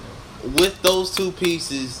to ask me with those two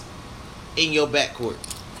pieces in your backcourt?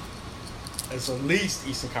 It's at least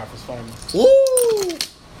Eastern Conference Finals. Woo!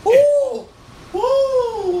 Woo!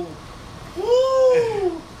 Woo!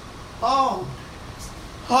 Woo!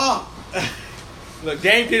 Look,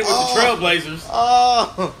 Dame did it with the Trailblazers.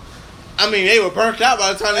 I mean, they were burnt out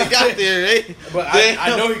by the time they got there.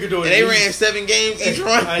 I know he could do it. They ran 7 games each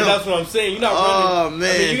round. That's what I'm saying. You're not running.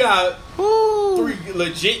 Man. I mean, you got 3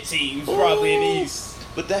 legit teams probably in the East.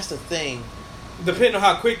 But that's the thing. Depending on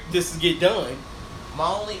how quick this is get done.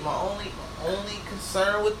 My only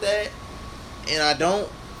concern with that, and I don't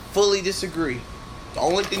fully disagree. The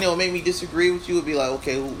only thing that would make me disagree with you would be like,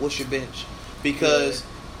 okay, what's your bench? Because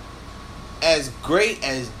as great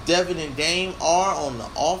as Devin and Dame are on the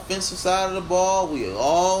offensive side of the ball, we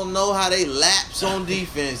all know how they lapse on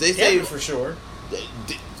defense. They say for sure.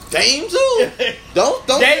 Dame too. don't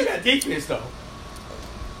Dame got defense though.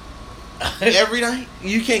 Every night?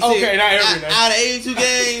 You can't say okay, not every night. Out of 82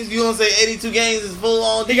 games, you gonna say 82 games is full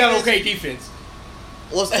on defense? He got okay defense.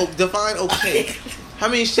 What's define okay? How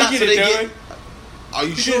many shots do they get? Are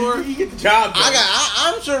you sure? He get the job done.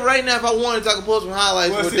 I'm sure right now if I wanted to, I could pull some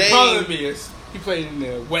highlights for Dame. Problem is, he played in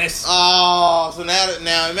the West. Oh, so now it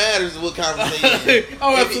matters what conference they in.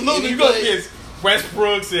 Oh, absolutely. You go against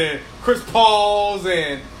Westbrooks and Chris Pauls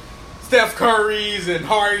and Steph Curry's and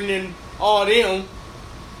Harden and all them.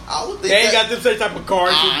 I would think they ain't got them same type of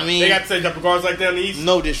cards. They got the same type of cards like that in the East.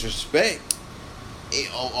 No disrespect. They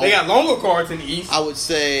got longer cards in the East. I would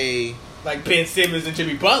say like Ben Simmons and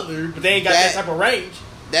Jimmy Butler, but they ain't got that type of range.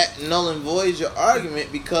 That null and voids your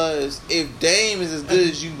argument because if Dame is as good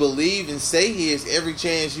as you believe and say he is every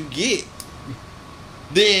chance you get,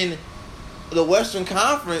 then the Western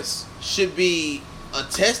Conference should be a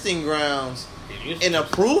testing grounds and a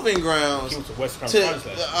proving grounds. He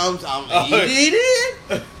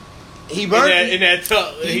did. He burned in that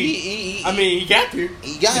tough. He got there.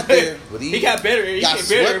 He got there, but he got better. He got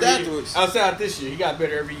swept afterwards. Outside this year, he got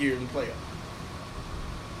better every year in the playoff.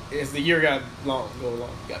 As the year got go along,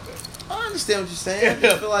 he got better. I understand what you're saying. I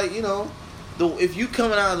just feel like if you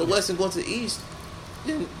coming out of the West and going to the East,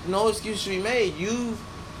 then no excuse should be made. You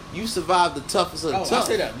survived the toughest of the tough. I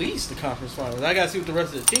said at least the conference finals. I got to see what the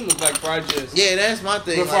rest of the team looks like before I just... Yeah, that's my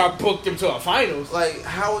thing. Before I booked them to a finals. Like,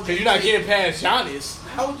 how would you... Because you're not getting past Giannis.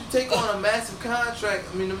 How would you take on a massive contract?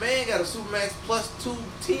 I mean, the man got a Supermax plus 2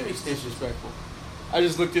 team extensions. Disrespectful. I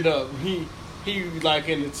just looked it up. He only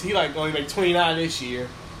like 29 this year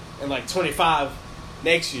and like 25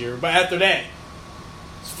 next year. But after that,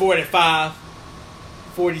 it's 45,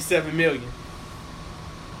 47 million.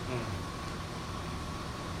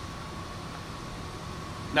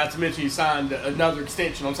 Not to mention he signed another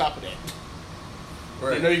extension on top of that.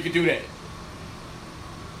 Right. You know you could do that.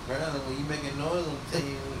 Apparently, when you making noise on the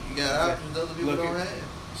team, you got options other people don't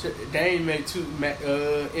have. Dame made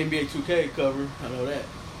NBA 2K cover. I know that.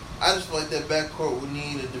 I just feel like that backcourt would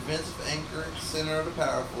need a defensive anchor, center of the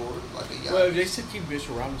power forward, like a Giannis. Well, they should keep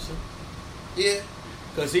Mitchell Robinson. Yeah.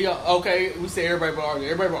 Because we say everybody but RJ.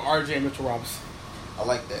 Everybody but RJ and Mitchell Robinson. I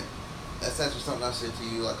like that. That's actually something I said to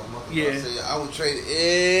you like a month ago. I said I would trade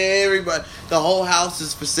everybody. The whole house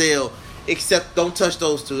is for sale, except don't touch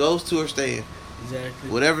those two. Those two are staying.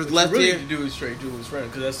 Exactly. Whatever's left really here. Need to do is trade Julius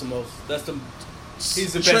Randle because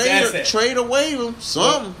he's the best asset. Trade away him.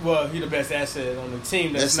 Something. Well, he's the best asset on the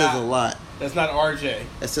team. That says a lot. That's not RJ.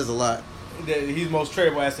 That says a lot. He's the most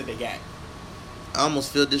tradable asset they got. I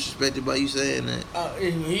almost feel disrespected by you saying that.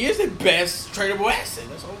 He is the best tradable asset.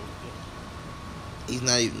 That's all. He's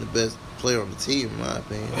not even the best player on the team, in my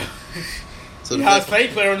opinion. So the highest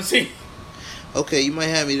paid player on the team. Okay, you might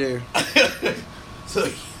have me there. So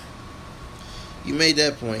you made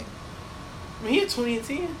that point. I mean, he had 20 and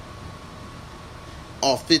 10.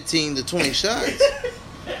 Off 15 to 20 shots.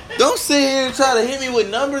 Don't sit here and try to hit me with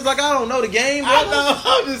numbers like I don't know the game, bro. I know.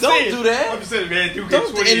 I'm just saying. Don't do that. I'm just saying, man. Dude, get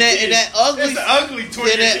 20 and that ugly, it's the ugly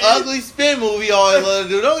 20. And that ugly spin move you always love to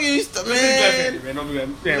do. Don't get used to, man. Don't do that.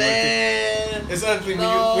 Man. It's ugly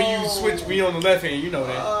when you switch me on the left hand. You know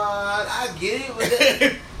that. I get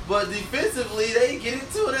it, but defensively they get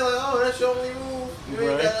it too. And they're like, oh, that's your only move. You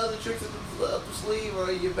ain't got other tricks up the sleeve or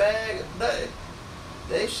in your bag.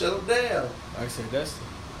 They shut them down. Like I said, that's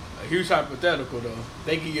a huge hypothetical, though.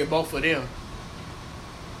 They can get both of them.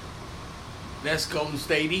 That's Golden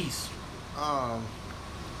State East. But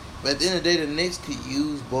at the end of the day, the Knicks could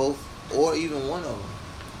use both or even one of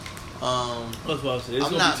them. That's what I said. It's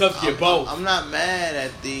going to be tough to get both. I'm not mad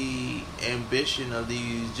at the ambition of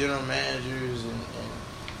these general managers and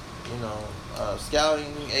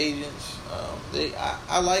scouting agents.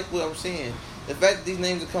 I like what I'm seeing. The fact that these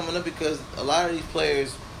names are coming up because a lot of these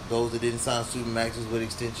players, those that didn't sign Supermaxes with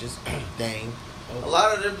extensions, Dame. A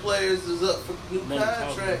lot of them players is up for new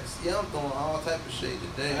contracts. Yeah, I'm throwing all type of shade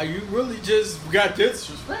today. Now, you really just got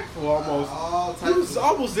disrespectful almost. You was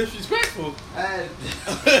almost disrespectful.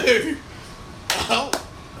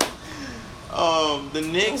 The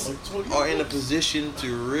Knicks are in a position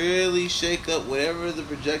to really shake up whatever the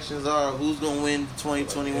projections are. Who's going to win the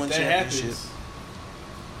 2021 championship? Happens,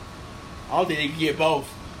 I don't think they can get both,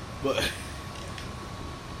 but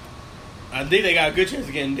I think they got a good chance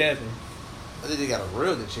of getting Devin. I think they got a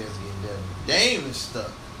real good chance of getting Devin. Dame is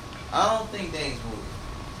stuck. I don't think Dame's moving.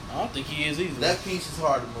 I don't think he is either. That piece is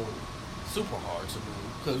hard to move. Super hard to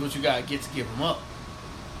move. Because what you got to get to give him up.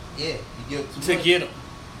 Yeah, you give too to much. Get him.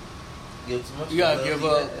 Give too much. You got to give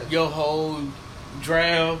up your whole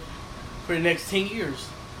draft for the next 10 years.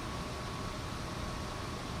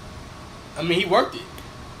 I mean, he worked it.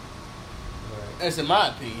 Right. That's in my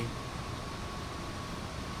opinion.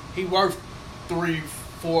 He worked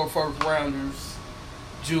 3-4 first rounders.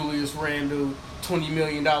 Julius Randle, $20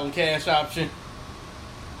 million cash option.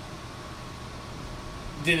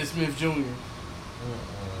 Dennis Smith Jr.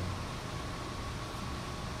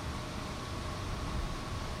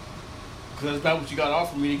 Because that's about what you got to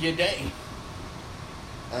offer me to get Dame.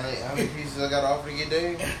 How many pieces I got to offer to get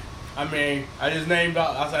Dame? I mean, I just named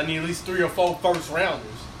out. I said I need at least 3 or 4 first rounders.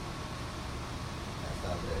 That's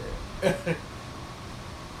not bad.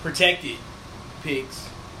 Protected picks.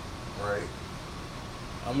 Right.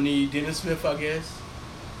 I'm gonna need Dennis Smith, I guess.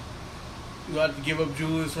 You have to give up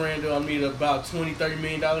Julius Randle. I need about $20-30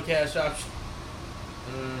 million cash option.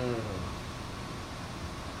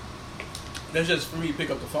 That's just for me to pick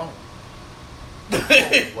up the phone.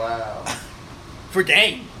 Oh, wow. For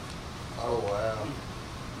Dame. Oh, wow.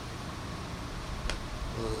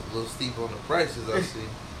 A little steep on the prices, I see.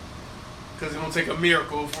 Because it's going to take a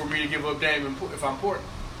miracle for me to give up Dame if I'm Portland.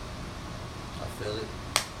 I feel it.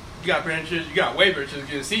 You got way better chance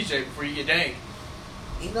getting CJ before you get Dame.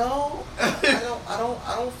 You know, I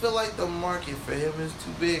don't feel like the market for him is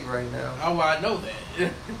too big right now. Oh, well, I know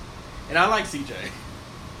that. And I like CJ.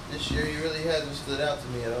 This year he really hasn't stood out to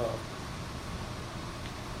me at all.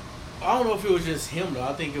 I don't know if it was just him, though.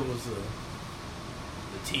 I think it was the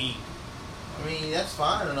team. I mean, that's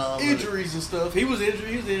fine and all. Injuries and stuff. He was injured.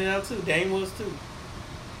 He was in and out, too. Dame was, too.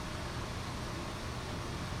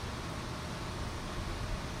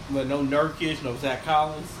 But no Nurkic, no Zach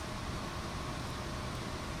Collins.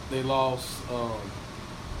 They lost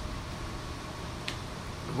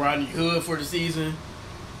Rodney Hood for the season.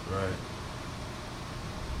 Right.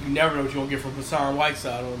 You never know what you're going to get from Hassan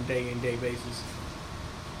Whiteside on a day-in-day basis.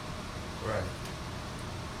 Right.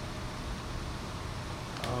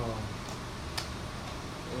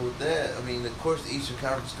 And with that, I mean, of course, the Eastern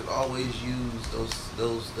Conference could always use that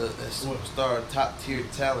superstar, top-tier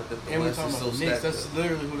talent that the And we're West talking is about so the Knicks. stacked That's up.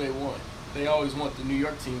 literally who they want. They always want the New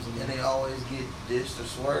York teams in there. And they always get dished or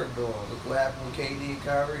swerved on. Look what happened with KD and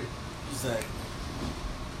Kyrie. Exactly.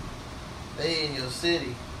 They in your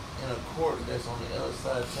city, in a court that's on the other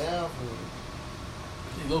side of town from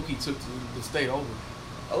you. Loki took the state over.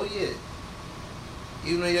 Oh, yeah.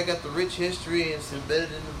 Even though y'all got the rich history and it's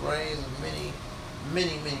embedded in the brains of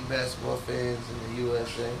many basketball fans in the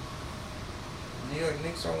USA, the New York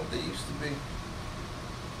Knicks aren't what they used to be.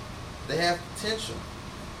 They have potential.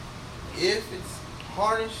 If it's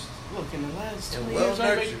harnessed. Look, in the last 20 and years, they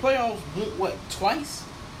made the well-nurtured. playoffs, what, twice?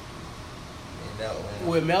 And that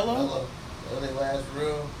With Melo? They last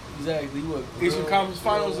real. Exactly. What, Eastern Conference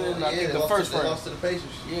Finals and I think the first round. They lost to the Pacers.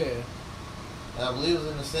 Yeah. And I believe it was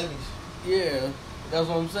in the semis. Yeah. That's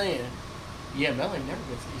what I'm saying. Yeah, Melo ain't never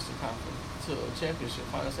been to the Eastern Conference to a championship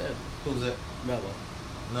final set. Who's that? Melo.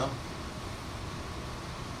 No.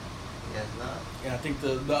 Yeah, it's not. And I think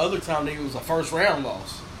the other time it was a first round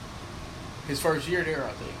loss. His first year there,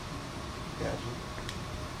 I think. Gotcha.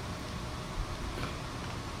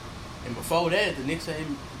 And before that, the Knicks had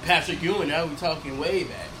Patrick Ewing. Now we talking way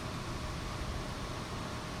back.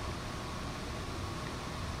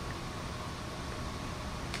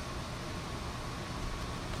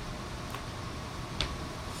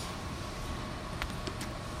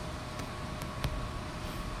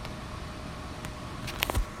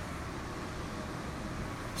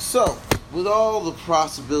 So, with all the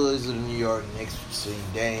possibilities of the New York Knicks between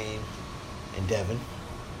Dame and Devin,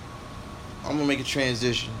 I'm going to make a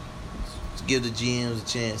transition to give the GMs a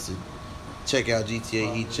chance to check out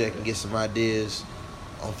GTA Heat Check and get some ideas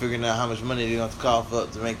on figuring out how much money they're going to cough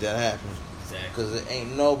up to make that happen. Exactly. Because there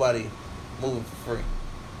ain't nobody moving for free.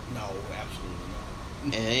 No, absolutely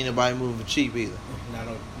not. And ain't nobody moving for cheap either. Not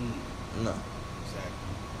a, No. exactly.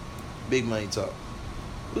 Big money talk.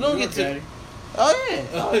 We're going to get to... Daddy.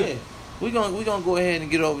 Oh yeah. We're gonna go ahead and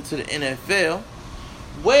get over to the NFL,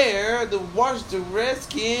 where the Washington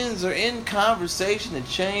Redskins are in conversation to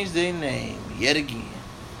change their name yet again.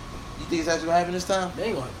 You think it's actually gonna happen this time? They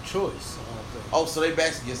ain't gonna have a choice. I don't think. Oh, so they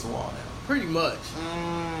backs against the wall now. Pretty much.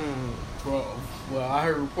 Bro, well, I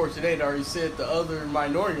heard reports today that already said the other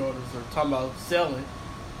minority owners are talking about selling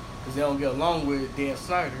because they don't get along with Dan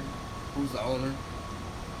Snyder, who's the owner.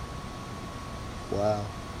 Wow.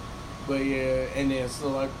 But yeah, and then so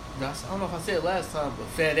like I don't know if I said it last time, but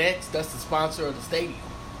FedEx, that's the sponsor of the stadium.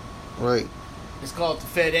 Right. It's called the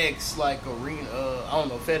FedEx like arena. I don't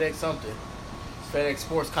know, FedEx something. It's FedEx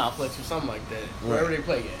Sports Complex or something like that. Right. Wherever they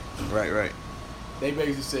play at. Right. They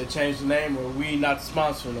basically said change the name or we not the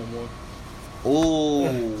sponsor no more.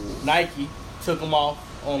 Ooh. Nike took them off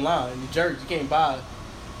online. The jersey, you can't buy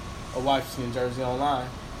a Washington jersey online.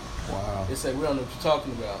 Wow. They said we don't know what you're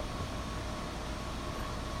talking about.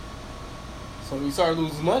 So when you start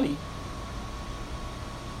losing money,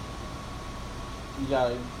 you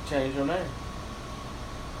gotta change your name.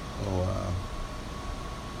 Oh wow.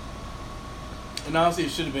 And honestly,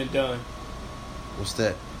 it should have been done. What's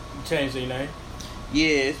that? You change their name. Yeah,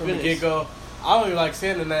 it's From been the get-go. I don't even like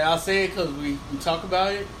saying the name. I say it because we talk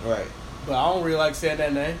about it. Right. But I don't really like saying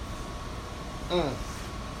that name.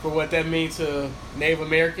 For what that means to Native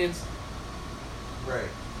Americans. Right.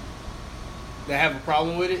 That have a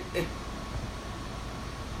problem with it.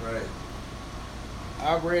 Right.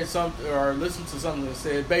 I read something or listened to something that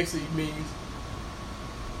said basically means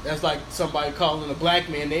that's like somebody calling a black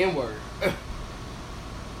man the N-word.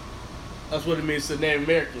 That's what it means to Native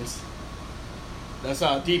Americans. That's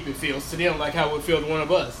how deep it feels to them, like how it would feel to one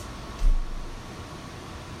of us.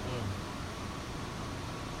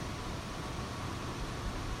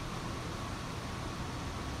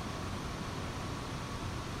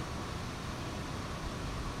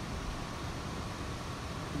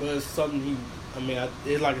 But it's something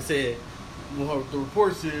like I said, the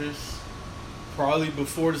reports is probably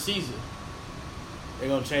before the season. They're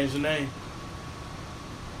going to change the name.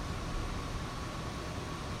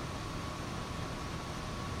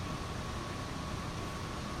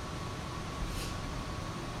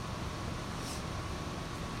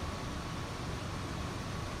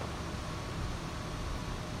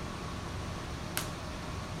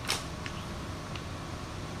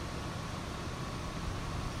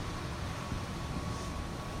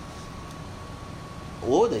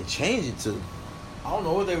 What would they change it to? I don't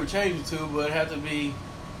know what they would change it to, but it had to be.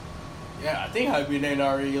 Yeah, I think it had to be a name that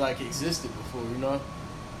already like existed before, you know.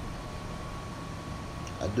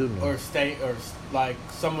 I do know. Or state, or like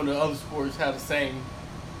some of the other sports have the same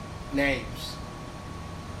names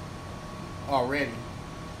already.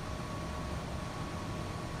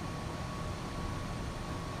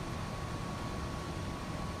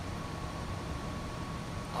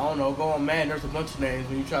 I don't know. Go on, man. There's a bunch of names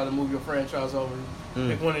when you try to move your franchise over.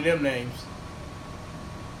 Pick one of them names.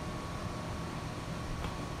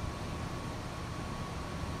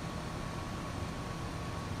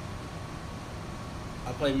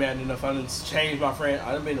 I play Madden enough. I didn't change my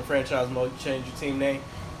I done been in franchise mode. You change your team name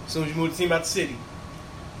as soon as you move the team out the city.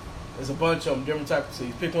 There's a bunch of them, different types of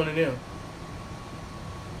cities. Pick one of them.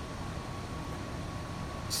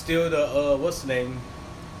 Still the what's the name?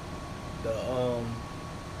 The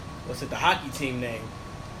the hockey team name?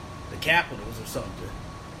 The Capitals or something.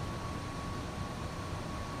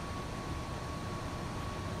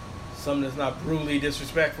 Something that's not brutally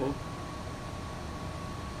disrespectful.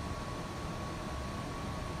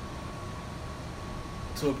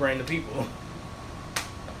 To a brand of people.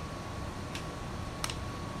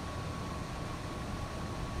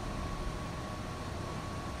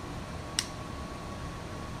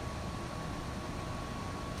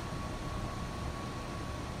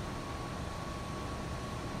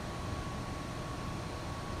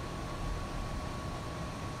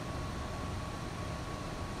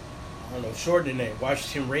 I don't know, shorten the name,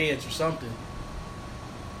 Washington Reds or something.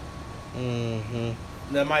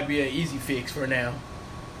 That might be an easy fix for now.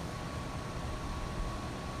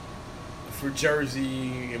 For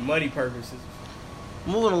jersey and money purposes.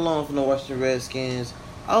 Moving along from the Washington Redskins,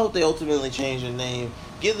 I hope they ultimately change their name.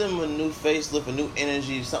 Give them a new facelift, a new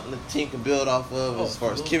energy, something the team can build off of as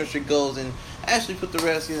far as chemistry goes, and actually put the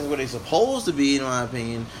Redskins where they're supposed to be, in my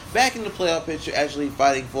opinion, back in the playoff picture, actually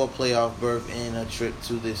fighting for a playoff berth and a trip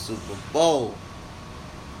to the Super Bowl.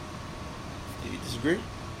 Do you disagree?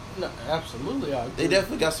 No, absolutely I agree. They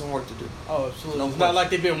definitely got some work to do. Oh, absolutely. It's not like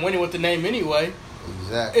they've been winning with the name anyway.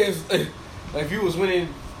 Exactly. Like if you was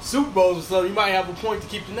winning Super Bowls or something, you might have a point to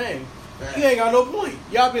keep the name. Right. You ain't got no point.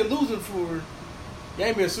 Y'all been losing for... You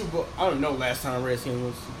ain't been a Super Bowl... I don't know last time Redskins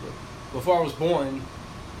won Super Bowl. Before I was born,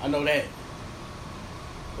 I know that.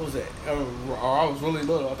 What was that? Or I was really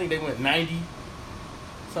little. I think they went 90.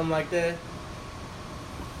 Something like that.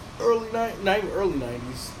 Not even early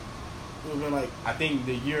 90s. It would have been like, I think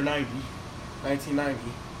the year 90.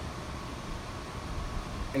 1990.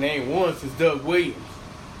 And they ain't won since Doug Williams.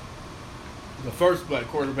 The first black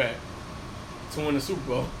quarterback to win the Super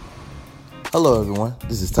Bowl. Hello, everyone.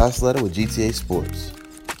 This is Ty Slater with GTA Sports.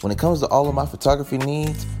 When it comes to all of my photography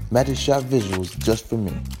needs, Magic Shot Visuals just for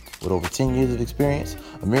me. With over 10 years of experience,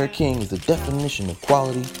 Amir King is the definition of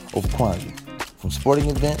quality over quantity. From sporting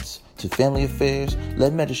events to family affairs,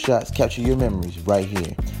 let Magic Shots capture your memories right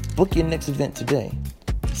here. Book your next event today.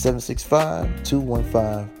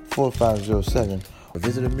 765-215-4507 or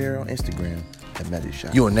visit Amir on Instagram at Magic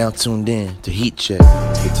Shot. You are now tuned in to Heat Check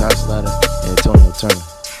with Ty Slatter and Antonio Turner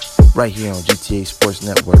right here on GTA Sports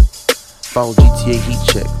Network. Follow GTA Heat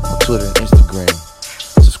Check on Twitter and Instagram.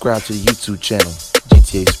 Subscribe to the YouTube channel,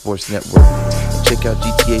 GTA Sports Network, and check out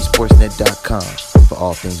GTASportsNet.com for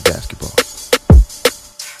all things basketball.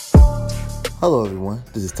 Hello everyone,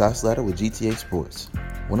 this is Ty Slatter with GTA Sports.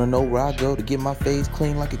 Want to know where I go to get my face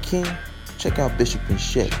clean like a king? Check out Bishop and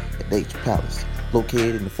Shea at H Palace,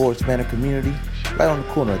 located in the Forest Manor community, right on the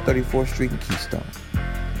corner of 34th Street and Keystone.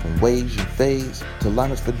 From waves and fades to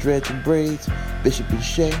lineups for dreads and braids, Bishop and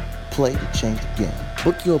Shea play to change the game.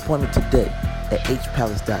 Book your appointment today at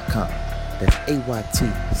hpalace.com. That's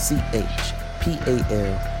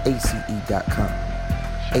AYTCHPALACE.com.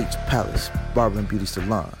 H Palace Barber and Beauty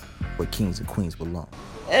Salon, where kings and queens belong.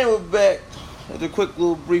 And we're back with a quick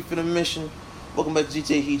little brief intermission. Welcome back to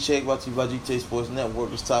GTA Heat Check, brought to you by GTA Sports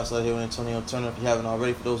Network. It's Ty Slatter here with Antonio Turner. If you haven't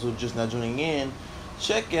already, for those who are just now joining in,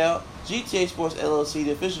 check out GTA Sports LLC,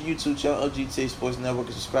 the official YouTube channel of GTA Sports Network,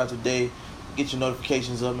 and subscribe today. Get your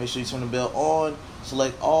notifications up. Make sure you turn the bell on.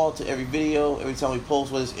 Select all to every video. Every time we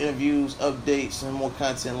post, whether it's interviews, updates, and more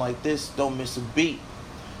content like this, don't miss a beat.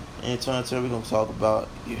 And Antonio Turner, we're going to talk about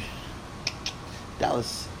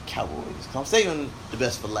Dallas Cowboys. I'm saving the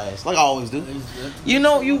best for last, like I always do. You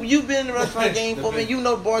know, you've been in the restaurant game for me. You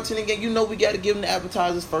know the bartending game. You know we got to give them the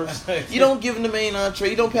appetizers first. You don't give them the main entree.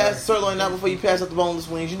 You don't pass the sirloin out before you pass out the boneless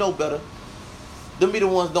wings. You know better. Them be the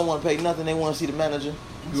ones that don't want to pay nothing. They want to see the manager.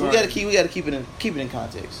 So we got to keep it in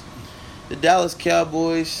context. The Dallas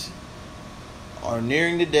Cowboys are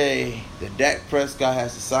nearing the day that Dak Prescott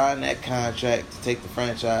has to sign that contract to take the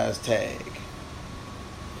franchise tag.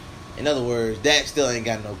 In other words, Dak still ain't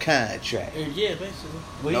got no contract. Yeah, basically.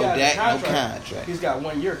 Well, no Dak, no contract. He's got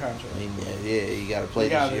 1 year contract. Yeah, he got to play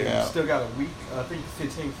this year out. Still got a week. I think the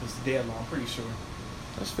 15th is the deadline. I'm pretty sure.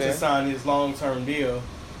 That's fair. To sign his long-term deal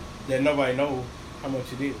that nobody knows how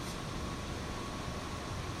much it is.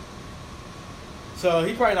 So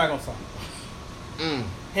he probably not gonna sign it.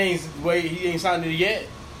 He ain't signed it yet.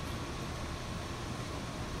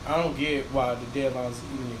 I don't get why the deadlines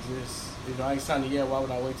even exist. If I ain't signed it yet, why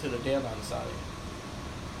would I wait till the deadline to sign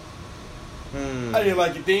it? I didn't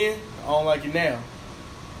like it then. I don't like it now.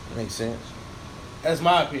 Makes sense. That's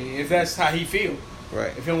my opinion. If that's how he feel.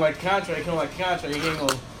 Right. If he don't like the contract, he ain't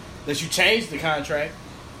gonna let you change the contract.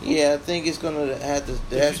 Yeah, I think it's gonna have to.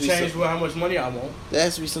 Change how much money I want. There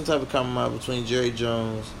has to be some type of compromise between Jerry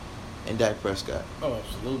Jones and Dak Prescott. Oh,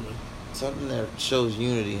 absolutely. Something that shows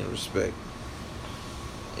unity and respect.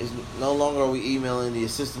 It's no longer are we emailing the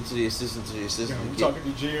assistant to the assistant to the assistant. Yeah, we're talking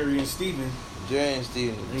to Jerry and Steven. Jerry and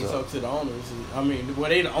Steven. He talk to the owners. I mean, well,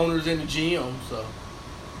 they the owners and the GM, so.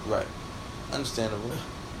 Right. Understandable.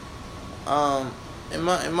 And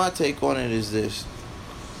my take on it is this.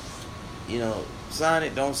 You know, sign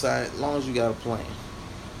it, don't sign it, as long as you got a plan.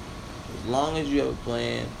 As long as you have a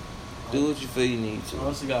plan, do what you feel you need to.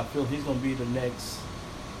 Honestly, I feel he's going to be the next.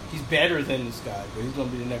 He's better than this guy, but he's going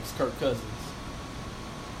to be the next Kirk Cousins.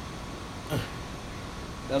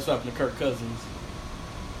 That's what happened to Kirk Cousins.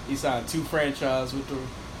 He signed 2 franchises with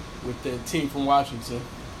the team from Washington.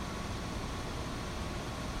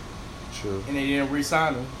 True. And they didn't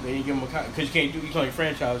re-sign him. They didn't give him a contract because you can only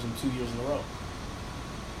franchise him 2 years in a row.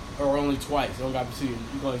 Or only twice. They don't got to 2 years.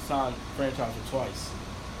 You can only sign franchise him twice.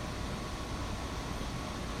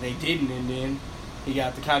 They didn't, and then he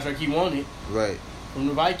got the contract he wanted. Right. From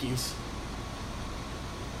the Vikings.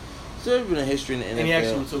 So there's been a history in the NFL. And he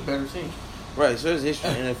actually went to a better team. Right, so there's a history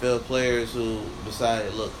in NFL players who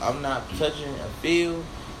decided, look, I'm not touching a field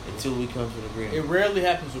until we come to an agreement. It rarely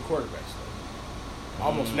happens with quarterbacks, though.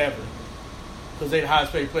 Almost never. Because they're the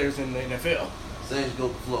highest paid players in the NFL. So they just go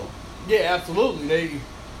with the flow. Yeah, absolutely.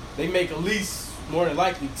 They make at least, more than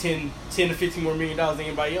likely, $10 to $15 more million than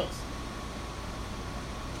anybody else.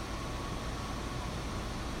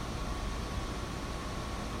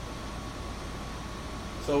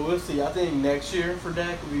 So we'll see. I think next year for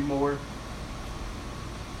Dak will be more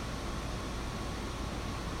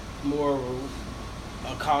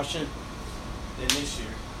a caution than this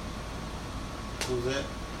year. Who's that?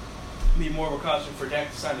 Be more of a caution for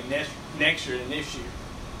Dak to sign next year than this year.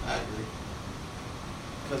 I agree.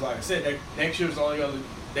 Because like I said, next year's only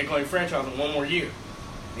they're going to franchise him 1 more year.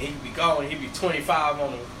 And he could be gone. He'd be 25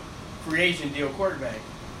 on a free agent deal quarterback.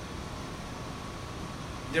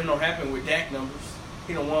 Them don't happen with Dak numbers.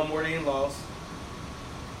 He done won more than he lost.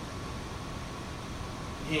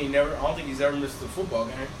 I don't think he's ever missed a football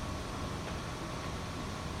game.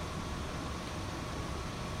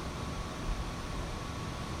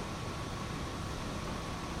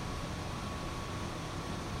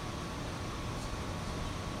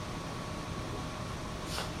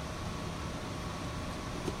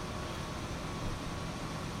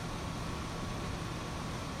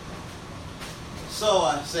 So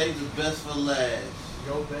I saved the best for last.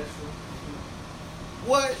 Your best for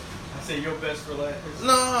what? I said your best for last.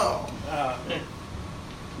 No.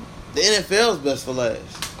 The NFL's best for last.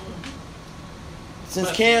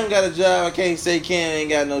 Since Cam got a job, I can't say Cam ain't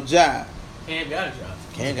got no job. Cam got a job.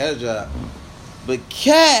 Cam got a job. But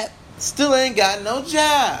Cat still ain't got no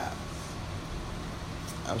job.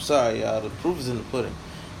 I'm sorry, y'all. The proof is in the pudding.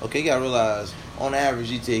 Okay, you gotta realize, on average,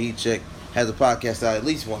 GTA Heat Check has a podcast out at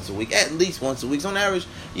least once a week. At least once a week. So on average,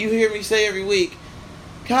 you hear me say every week,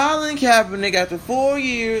 Colin Kaepernick, after 4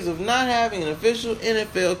 years of not having an official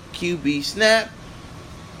NFL QB snap,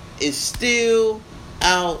 is still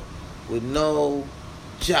out with no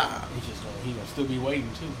job. He gonna still be waiting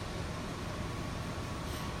too.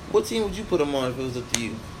 What team would you put him on if it was up to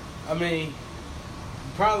you? I mean,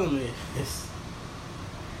 the problem is,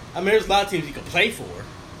 there's a lot of teams he could play for.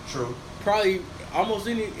 True. Probably almost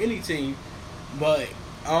any team, but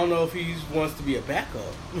I don't know if he wants to be a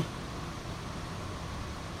backup.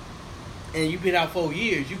 And you've been out 4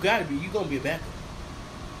 years, you gonna be a backup.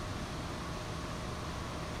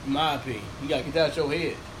 In my opinion, you gotta get that out your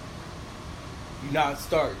head. You're not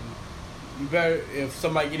starting. You better, if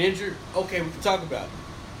somebody get injured, okay, we can talk about it.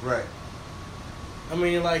 Right. I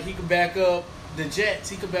mean, like, he could back up the Jets.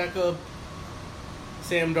 He could back up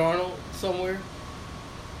Sam Darnold somewhere.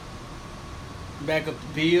 Back up the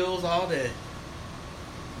Bills, all that.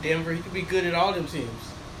 Denver, he could be good at all them teams.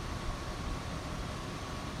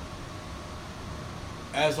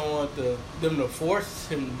 I just don't want them to force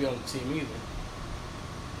him to be on the team either.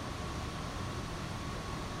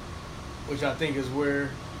 Which I think is where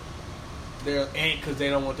they're at, because they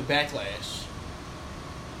don't want the backlash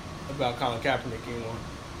about Colin Kaepernick anymore.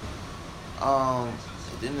 At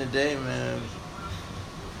the end of the day, man,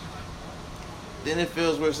 the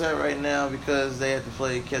NFL is where it's at right now because they have to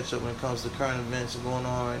play catch up when it comes to current events going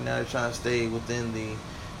on right now. They're trying to stay within the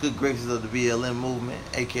good graces of the BLM movement,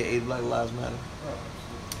 aka Black Lives Matter.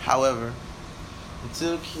 However,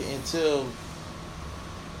 until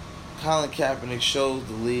Colin Kaepernick shows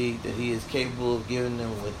the league that he is capable of giving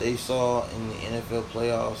them what they saw in the NFL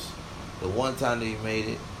playoffs, the one time that he made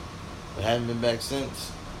it, but haven't been back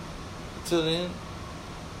since, until then,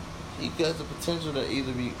 he has the potential to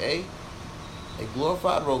either be a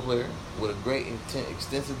glorified role player with a great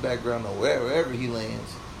extensive background on wherever he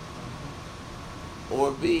lands, or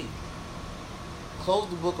B, close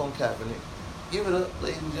the book on Kaepernick. Give it up,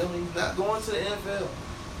 ladies and gentlemen. He's not going to the NFL.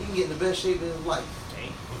 He can get in the best shape of his life.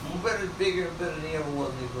 Better, bigger, and better than he ever was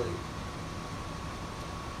when he played.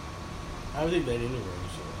 I think that anyway,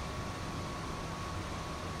 so.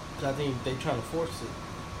 Cause I think they trying to force it.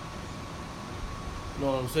 You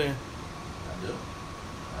know what I'm saying? I do.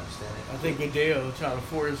 I understand it. I think Goodell trying to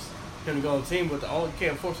force him to go on the team, but you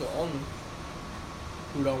can't force the owner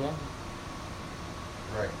who don't want him.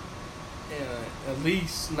 Right. And at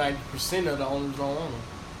least 90% of the owners don't want him.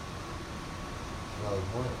 Another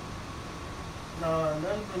point. No,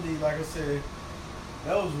 nothing really, like I said,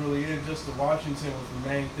 that was really it. Just the Washington was the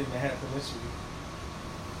main thing that happened this week.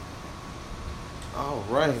 All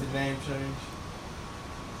right. The name change.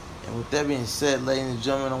 And with that being said, ladies and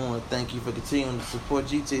gentlemen, I want to thank you for continuing to support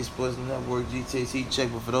GTA Sports Network, GTA Heat Check.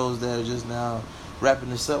 But for those that are just now wrapping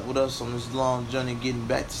this up with us on this long journey getting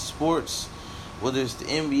back to sports, whether it's the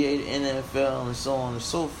NBA, the NFL, and so on and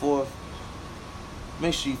so forth,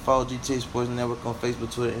 make sure you follow GTA Sports Network on Facebook,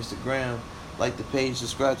 Twitter, Instagram. Like the page,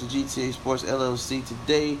 subscribe to GTA Sports LLC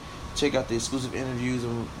today. Check out the exclusive interviews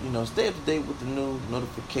and, stay up to date with the new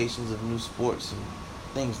notifications of new sports and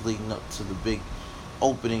things leading up to the big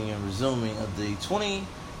opening and resuming of the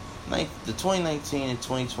 2019 and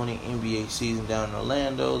 2020 NBA season down in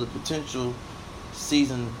Orlando. The potential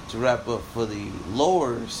season to wrap up for the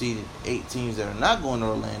lower seeded 8 teams that are not going to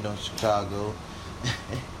Orlando and Chicago.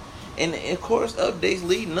 And of course, updates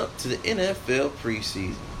leading up to the NFL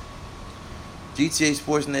preseason.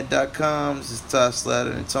 GTASportsNet.com. This is Todd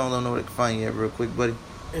Slatter and Tone. Don't know where they can find you at real quick, buddy.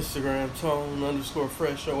 Instagram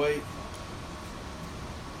Tone_Fresh08.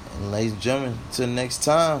 And ladies and gentlemen, until next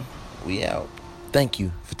time, we out. Thank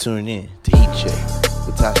you for tuning in to Heat Check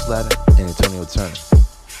with Todd Slatter and Antonio Turner.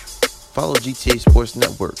 Follow GTA Sports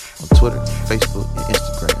Network on Twitter, Facebook, and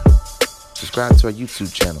Instagram. subscribe to our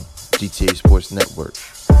YouTube channel, GTA Sports Network.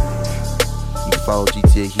 You can follow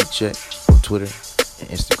GTA Heat Check on Twitter and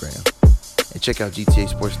Instagram. And check out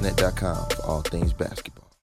GTASportsNet.com for all things basketball.